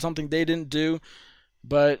blamed for something they didn't do.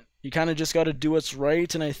 But you kind of just got to do what's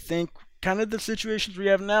right, and I think kind of the situations we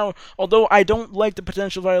have now, although I don't like the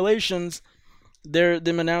potential violations,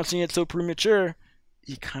 them announcing it so premature,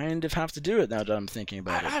 you kind of have to do it now that I'm thinking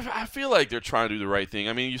about it. I feel like they're trying to do the right thing.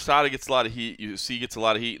 I mean, USADA gets a lot of heat. UFC gets a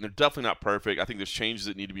lot of heat, and they're definitely not perfect. I think there's changes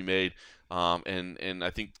that need to be made, and I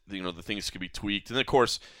think the things could be tweaked. And then, of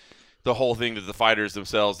course, the whole thing that the fighters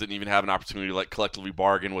themselves didn't even have an opportunity to like collectively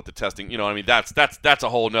bargain with the testing. I mean, that's a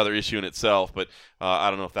whole nother issue in itself. But I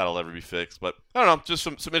don't know if that'll ever be fixed. But I don't know, just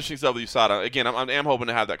some interesting stuff with USADA. Again, I'm hoping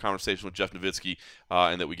to have that conversation with Jeff Nowitzki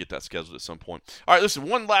and that we get that scheduled at some point. All right, listen,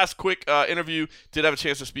 one last quick interview. Did have a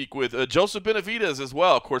chance to speak with Joseph Benavidez as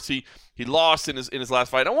well. Of course, he lost in his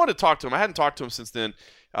last fight. I wanted to talk to him. I hadn't talked to him since then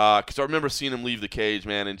because I remember seeing him leave the cage,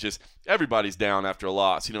 man, and just everybody's down after a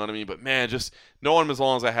loss, you know what I mean? But, man, just knowing him as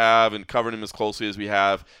long as I have and covering him as closely as we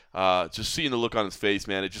have, just seeing the look on his face,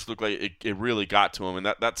 man, it just looked like it really got to him, and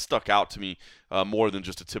that stuck out to me more than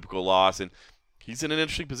just a typical loss. And he's in an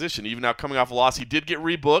interesting position. Even now coming off a loss, he did get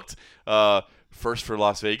rebooked. First for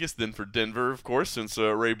Las Vegas, then for Denver, of course, since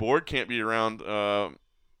Ray Borg can't be around Conor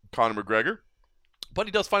McGregor. But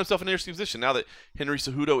he does find himself in an interesting position. Now that Henry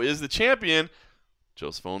Cejudo is the champion,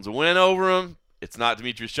 Joseph owns a win over him. It's not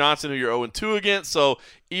Demetrius Johnson, who you're 0-2 against. So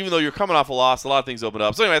even though you're coming off a loss, a lot of things open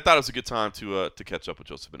up. So anyway, I thought it was a good time to catch up with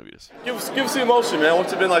Joseph Benavidez. Give us the emotion, man.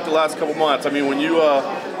 What's it been like the last couple months? I mean, when you,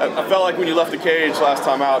 I felt like when you left the cage last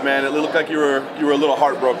time out, man, it looked like you were a little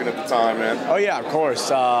heartbroken at the time, man. Oh yeah, of course.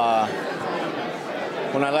 When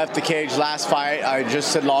I left the cage last fight, I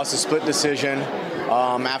just had lost a split decision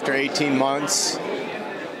after 18 months.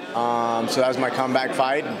 So that was my comeback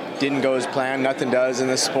fight. Didn't go as planned. Nothing does in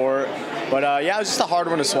this sport. But yeah, it was just a hard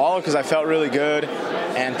one to swallow because I felt really good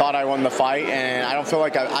and thought I won the fight. And I don't feel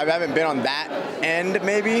like I haven't been on that end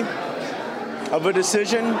maybe of a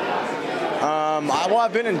decision.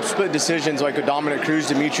 I've been in split decisions like with Dominic Cruz,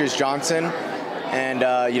 Demetrius Johnson. And,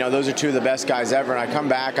 those are two of the best guys ever. And I come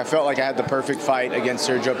back. I felt like I had the perfect fight against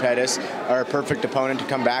Sergio Pettis, or a perfect opponent to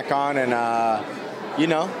come back on. And,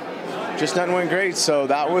 just nothing went great. So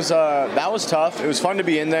that was tough. It was fun to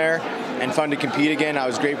be in there and fun to compete again. I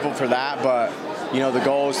was grateful for that. But, the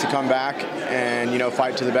goal is to come back and,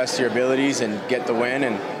 fight to the best of your abilities and get the win.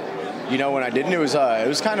 And, when I didn't, it was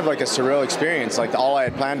kind of like a surreal experience. Like all I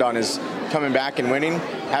had planned on is coming back and winning,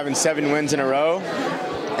 having 7 wins in a row.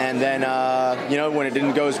 And then, when it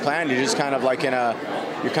didn't go as planned, you're just kind of like in a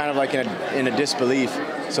disbelief.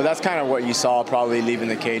 So that's kind of what you saw probably leaving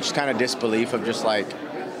the cage, kind of disbelief of just like,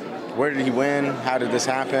 where did he win? How did this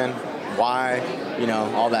happen? Why?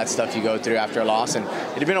 All that stuff you go through after a loss. And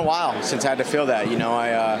it had been a while since I had to feel that.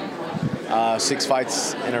 I 6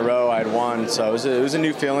 fights in a row I had won, so it was a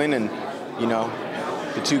new feeling. And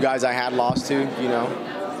the 2 guys I had lost to,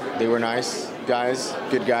 they were nice guys,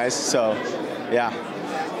 good guys. So yeah.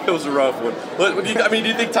 It was a rough one. But do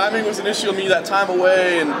you think timing was an issue? I mean, that time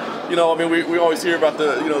away, and we always hear about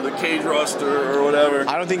the cage rust or whatever.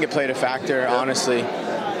 I don't think it played a factor, honestly.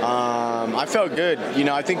 I felt good.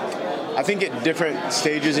 I think at different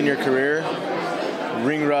stages in your career,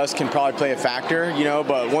 ring rust can probably play a factor.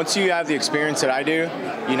 But once you have the experience that I do,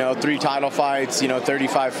 3 title fights,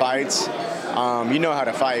 35 fights, you know how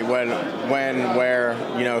to fight when, where,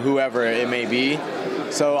 whoever it may be.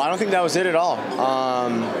 So I don't think that was it at all.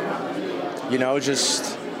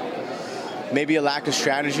 Just maybe a lack of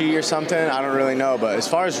strategy or something. I don't really know. But as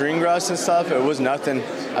far as ring rust and stuff, it was nothing.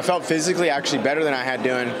 I felt physically actually better than I had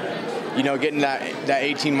doing, getting that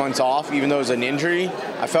 18 months off, even though it was an injury.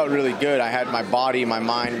 I felt really good. I had my body, my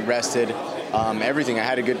mind rested, everything. I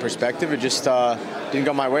had a good perspective. It just didn't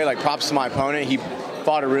go my way. Like, props to my opponent. He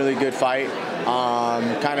fought a really good fight.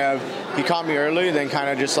 He caught me early, then kind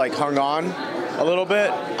of just like hung on a little bit.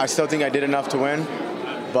 I still think I did enough to win,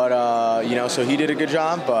 but so he did a good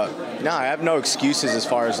job. But no, I have no excuses as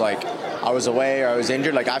far as like I was away or I was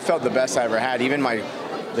injured. Like, I felt the best I ever had. Even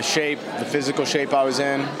the physical shape I was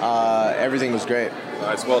in, everything was great.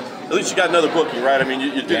 Nice. Well, at least you got another booking, right? I mean,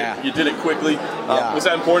 you did it quickly. Yeah. Was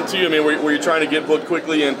that important to you? I mean, were you trying to get booked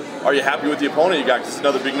quickly, and are you happy with the opponent you got? 'Cause it's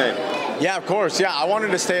another big name. Yeah, of course. Yeah, I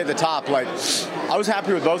wanted to stay at the top. Like, I was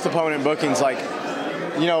happy with both opponent bookings. Like,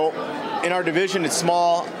 in our division, it's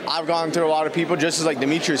small. I've gone through a lot of people, just as like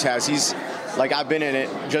Demetrius has. He's like, I've been in it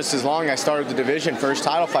just as long. I started the division, first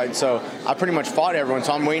title fight, so I pretty much fought everyone.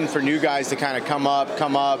 So I'm waiting for new guys to kind of come up,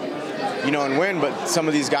 and win. But some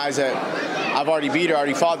of these guys that I've already beat or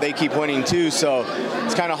already fought, they keep winning too. So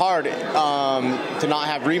it's kind of hard to not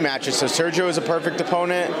have rematches. So Sergio was a perfect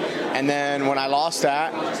opponent. And then when I lost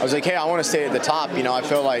that, I was like, hey, I want to stay at the top. I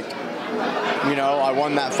feel like, I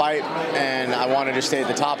won that fight and I wanted to stay at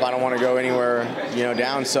the top. I don't want to go anywhere,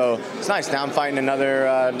 down. So it's nice. Now I'm fighting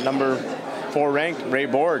another number 4 ranked, Ray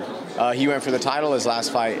Borg. He went for the title his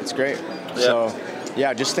last fight. It's great. Yeah. So,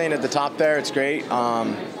 yeah, just staying at the top there. It's great.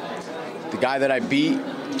 The guy that I beat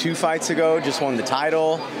 2 fights ago just won the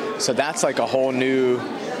title. So that's like a whole new,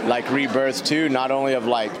 rebirth too, not only of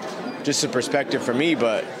just a perspective for me,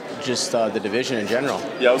 but just the division in general.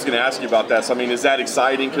 Yeah, I was going to ask you about that. So, I mean, is that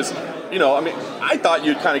exciting? Because you know, I mean, I thought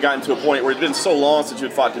you'd kind of gotten to a point where it'd been so long since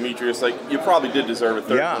you'd fought Demetrius, like you probably did deserve a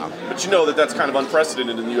third. Yeah. But you know that's kind of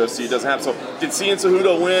unprecedented in the UFC. It doesn't happen. So did seeing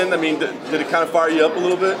Cejudo win, I mean, did it kind of fire you up a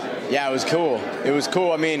little bit? Yeah, it was cool. It was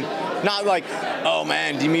cool. I mean, not like, oh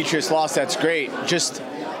man, Demetrius lost, that's great. Just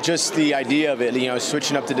the idea of it, you know,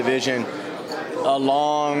 switching up the division.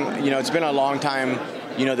 It's been a long time,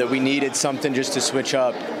 you know, that we needed something just to switch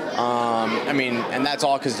up. I mean, and that's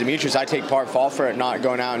all because Demetrius, I take fault for it, not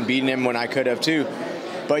going out and beating him when I could have too.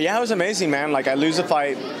 But yeah, it was amazing, man. Like I lose a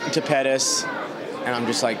fight to Pettis, and I'm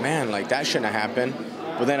just like, man, like that shouldn't have happened.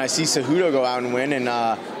 But then I see Cejudo go out and win, and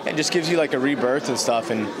it just gives you like a rebirth and stuff,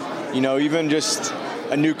 and you know, even just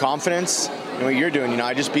a new confidence in what you're doing. You know,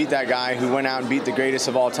 I just beat that guy who went out and beat the greatest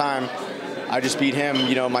of all time. I just beat him,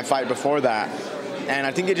 you know, my fight before that. And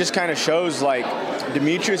I think it just kind of shows, like,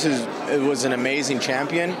 Demetrius was an amazing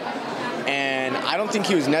champion. And I don't think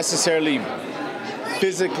he was necessarily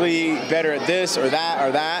physically better at this or that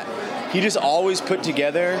or that. He just always put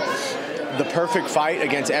together the perfect fight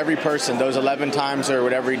against every person, those 11 times or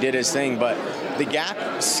whatever he did his thing. But the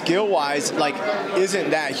gap, skill-wise, like,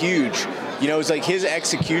 isn't that huge. You know, it's like his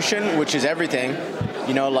execution, which is everything.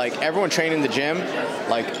 You know, like, everyone trained in the gym,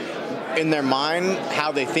 like, in their mind,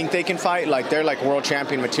 how they think they can fight, like they're like world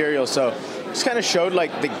champion material. So just kind of showed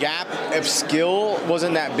like the gap of skill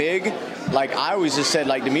wasn't that big. Like I always just said,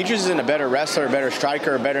 like Demetrius isn't a better wrestler, a better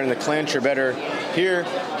striker, or better in the clinch, or better here.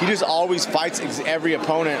 He just always fights every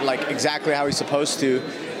opponent like exactly how he's supposed to,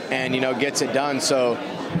 and you know, gets it done. So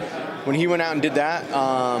when he went out and did that,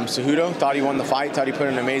 Cejudo thought he won the fight, thought he put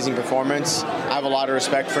in an amazing performance. I have a lot of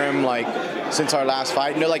respect for him, like since our last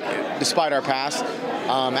fight. You know, like despite our past.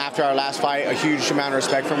 After our last fight, a huge amount of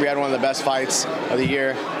respect for him. We had one of the best fights of the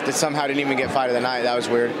year that somehow didn't even get fight of the night. That was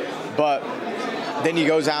weird. But then he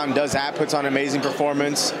goes out and does that, puts on an amazing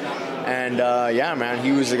performance. And, yeah, man,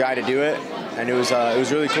 he was the guy to do it. And it was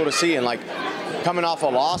really cool to see. And, like, coming off a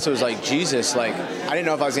loss, it was like, Jesus, like, I didn't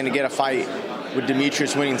know if I was going to get a fight with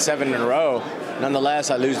Demetrius winning 7 in a row.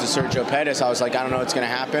 Nonetheless, I lose to Sergio Pettis. I was like, I don't know what's going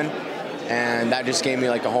to happen. And that just gave me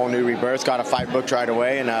like a whole new rebirth. Got a fight booked right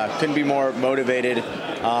away, and couldn't be more motivated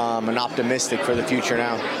and optimistic for the future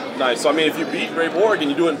now. Nice. So I mean, if you beat Ray Borg and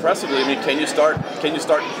you do it impressively, I mean, can you start?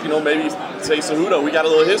 You know, maybe say Cejudo. We got a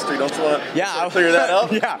little history. Don't you want to clear that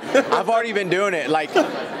up? Yeah, I've already been doing it. Like,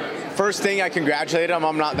 first thing I congratulated him.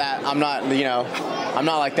 I'm not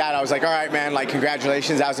like that. I was like, all right, man. Like,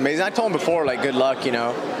 congratulations. That was amazing. I told him before, like, good luck, you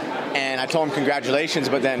know. And I told him congratulations,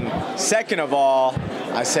 but then second of all,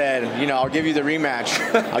 I said, you know, I'll give you the rematch.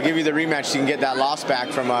 I'll give you the rematch so you can get that loss back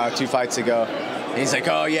from 2 fights ago. And he's like,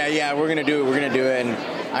 oh, yeah, we're going to do it. And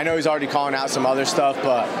I know he's already calling out some other stuff,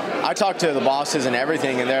 but I talked to the bosses and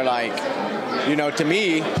everything, and they're like, you know, to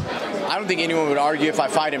me, I don't think anyone would argue if I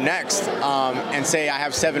fight him next and say I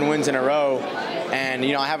have 7 wins in a row and,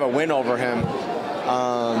 you know, I have a win over him.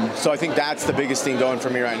 So I think that's the biggest thing going for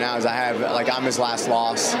me right now is I'm his last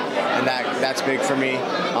loss, and that's big for me.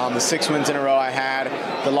 The 6 wins in a row I had,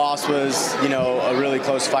 the loss was, you know, a really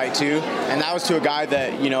close fight too, and that was to a guy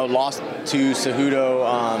that, you know, lost to Cejudo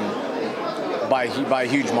by a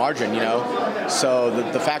huge margin, you know. So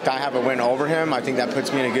the fact I have a win over him, I think that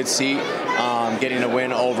puts me in a good seat, getting a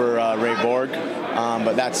win over Ray Borg,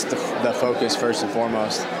 but that's the focus first and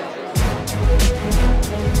foremost.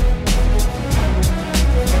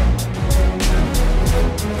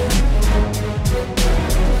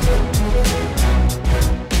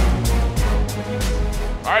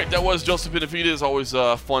 All right, that was Joseph Benavidez. Always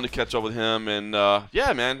fun to catch up with him, and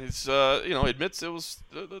yeah, man, he's you know, admits it was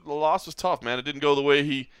the loss was tough, man. It didn't go the way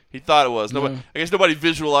he thought it was. Nobody, I guess nobody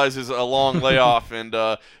visualizes a long layoff and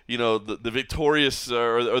you know, the victorious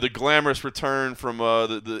or the glamorous return from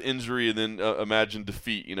the injury and then imagine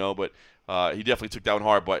defeat, you know. But he definitely took that one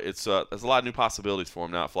hard. But it's there's a lot of new possibilities for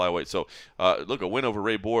him now at flyweight. So look, a win over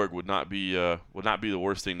Ray Borg would not be the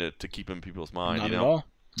worst thing to keep in people's mind. Not you at know? all.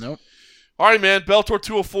 Nope. All right, man. Bellator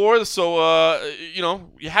 204. So, you know,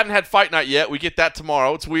 you haven't had fight night yet. We get that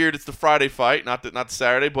tomorrow. It's weird. It's the Friday fight, not the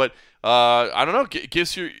Saturday. But I don't know.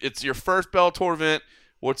 It's your first Bellator event.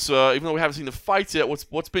 What's even though we haven't seen the fights yet,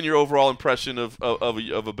 what's been your overall impression of a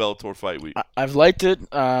Bellator fight week? I've liked it.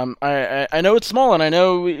 I know it's small, and I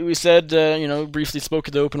know we said you know, briefly spoke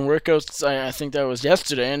of the open workouts. I think that was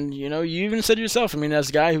yesterday, and you know, you even said yourself. I mean, as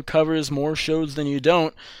a guy who covers more shows than you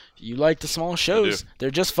don't, you like the small shows. They're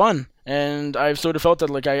just fun. And I've sort of felt that,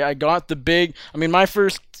 like, I got the big... I mean, my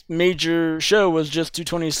first major show was just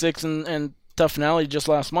 226 and tough finale just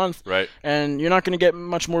last month. Right. And you're not going to get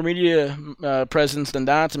much more media presence than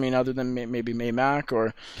that. I mean, other than maybe May Mac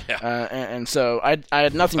or, and so I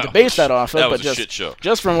had nothing to base that off of, but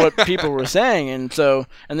just from what people were saying, and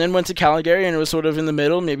then went to Calgary, and it was sort of in the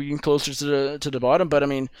middle, maybe closer to the bottom. But I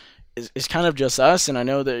mean, it's kind of just us, and I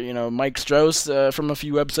know that Mike Strauss from a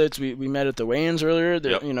few websites we met at the weigh-ins earlier.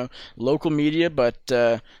 Local media, but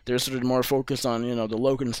they're sort of more focused on the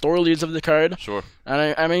local store leads of the card. Sure.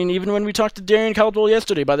 And I mean, even when we talked to Darian Caldwell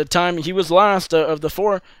yesterday, by the time he was last of the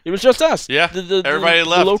 4, it was just us. Yeah. Everybody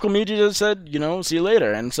left. The local media said, see you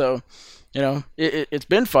later, and so it's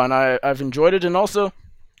been fun. I've enjoyed it, and also,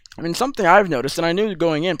 I mean, something I've noticed, and I knew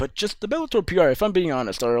going in, but just the Bellator PR, if I'm being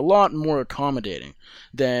honest, are a lot more accommodating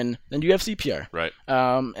than UFC PR. Right.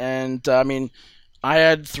 And I mean, I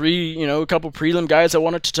had a couple prelim guys I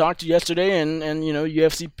wanted to talk to yesterday, and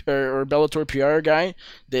UFC or Bellator PR guy,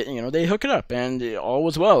 they hook it up, and all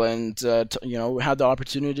was well, and had the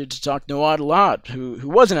opportunity to talk to Noad a lot, who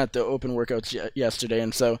wasn't at the open workouts yesterday,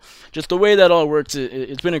 and so just the way that all works,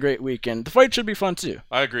 it's been a great weekend. The fight should be fun too.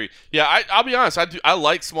 I agree. Yeah, I'll be honest, I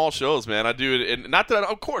like small shows, man. I do it, and not that,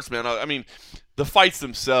 of course, man. I mean, the fights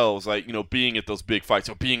themselves, like being at those big fights,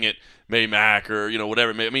 or being at May Mac or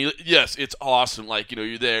whatever. I mean, yes, it's awesome. Like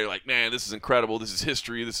you're there, like, man, this is incredible. This is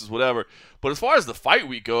history. This is whatever. But as far as the fight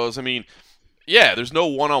week goes, I mean, yeah, there's no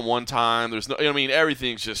one-on-one time. There's no, I mean,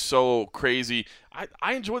 everything's just so crazy.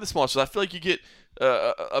 I enjoy the small shows. I feel like you get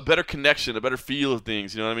a better connection, a better feel of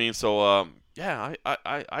things. You know what I mean? So yeah,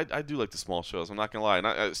 I do like the small shows. I'm not gonna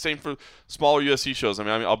lie. Same for smaller UFC shows. I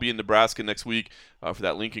mean, I'll be in Nebraska next week for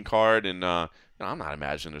that Lincoln card, and I'm not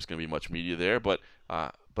imagining there's gonna be much media there, but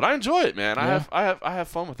I enjoy it, man. Yeah. I have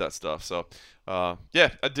fun with that stuff. So yeah,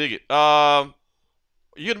 I dig it.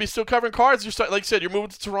 You're gonna be still covering cards. Like you said, you're moving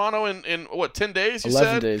to Toronto in what, 10 days?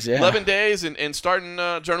 11 days, yeah. 11 days, and starting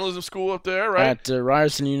journalism school up there, right? At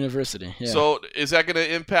Ryerson University. Yeah. So is that going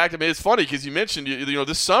to impact? I mean, it's funny because you mentioned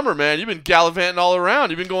this summer, man, you've been gallivanting all around.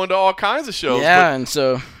 You've been going to all kinds of shows. Yeah, and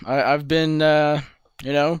so I've been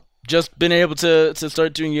just been able to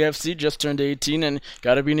start doing UFC, just turned 18, and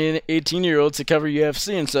got to be an 18-year-old to cover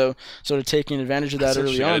UFC, and so sort of taking advantage of that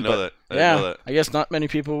early on. I didn't know that. I guess not many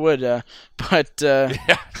people would, but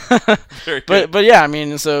yeah. Very good. but yeah, I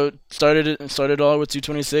mean, so started all with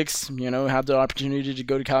 226, had the opportunity to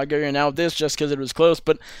go to Calgary, and now this just because it was close.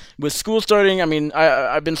 But with school starting, I mean,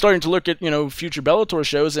 I've been starting to look at future Bellator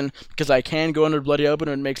shows, and because I can go under Bloody Open,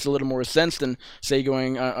 it makes a little more sense than say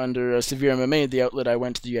going under Severe MMA, the outlet I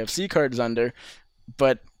went to the UFC cards under.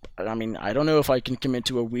 But I mean, I don't know if I can commit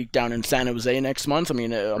to a week down in San Jose next month. I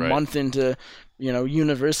mean, a month into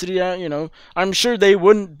university, I'm sure they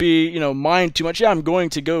wouldn't be, mind too much. Yeah, I'm going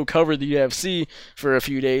to go cover the UFC for a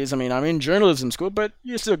few days. I mean, I'm in journalism school, but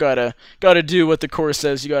you still gotta do what the course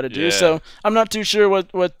says you gotta do. Yeah. So I'm not too sure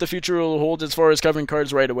what the future will hold as far as covering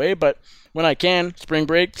cards right away. But when I can, spring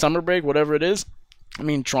break, summer break, whatever it is. I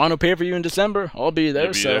mean, Toronto pay-per-view in December, I'll be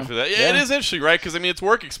there. There for that. Yeah, it is interesting, right? Because I mean, it's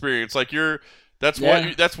work experience. Like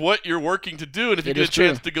that's what you're working to to do, and if you get a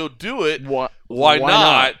chance to go do it, why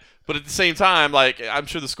not? But at the same time, like, I'm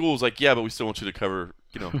sure the school's like, yeah, but we still want you to cover,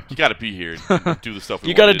 you got to be here and do the stuff we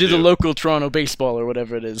you got to do the local Toronto baseball or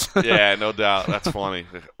whatever it is. Yeah, no doubt. That's funny.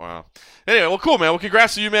 Wow. Anyway, well, cool, man. Well,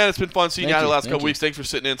 congrats to you, man. It's been fun seeing you out the last couple weeks. Thanks for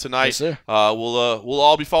sitting in tonight. Yes, sir. We'll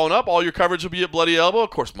all be following up. All your coverage will be at Bloody Elbow.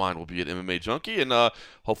 Of course, mine will be at MMA Junkie, and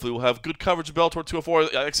hopefully we'll have good coverage of Bellator 204.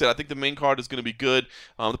 Like I said, I think the main card is going to be good.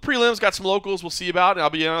 The prelims got some locals we'll see about, and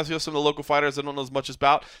I'll be honest with you, some of the local fighters I don't know as much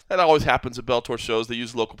about. That always happens at Bellator shows. They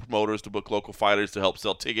use local promoters to book local fighters to help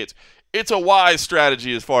sell tickets. It's a wise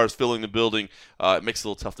strategy as far as filling the building. It makes it a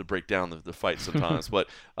little tough to break down the fight sometimes, but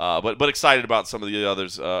excited about some of the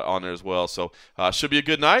others on there as well. So should be a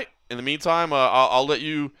good night. In the meantime, I'll let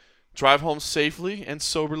you drive home safely and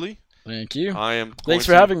soberly. Thank you. Thanks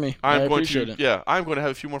for having me. I appreciate it. Yeah, I'm going to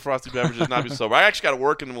have a few more frosty beverages, not be sober. I actually got to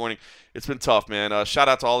work in the morning. It's been tough, man. Shout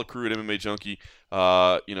out to all the crew at MMA Junkie.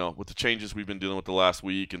 With the changes we've been dealing with the last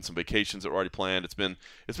week and some vacations that were already planned, it's been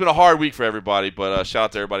a hard week for everybody. But shout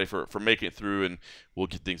out to everybody for making it through, and we'll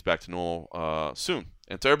get things back to normal soon.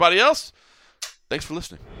 And to everybody else, thanks for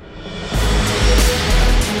listening.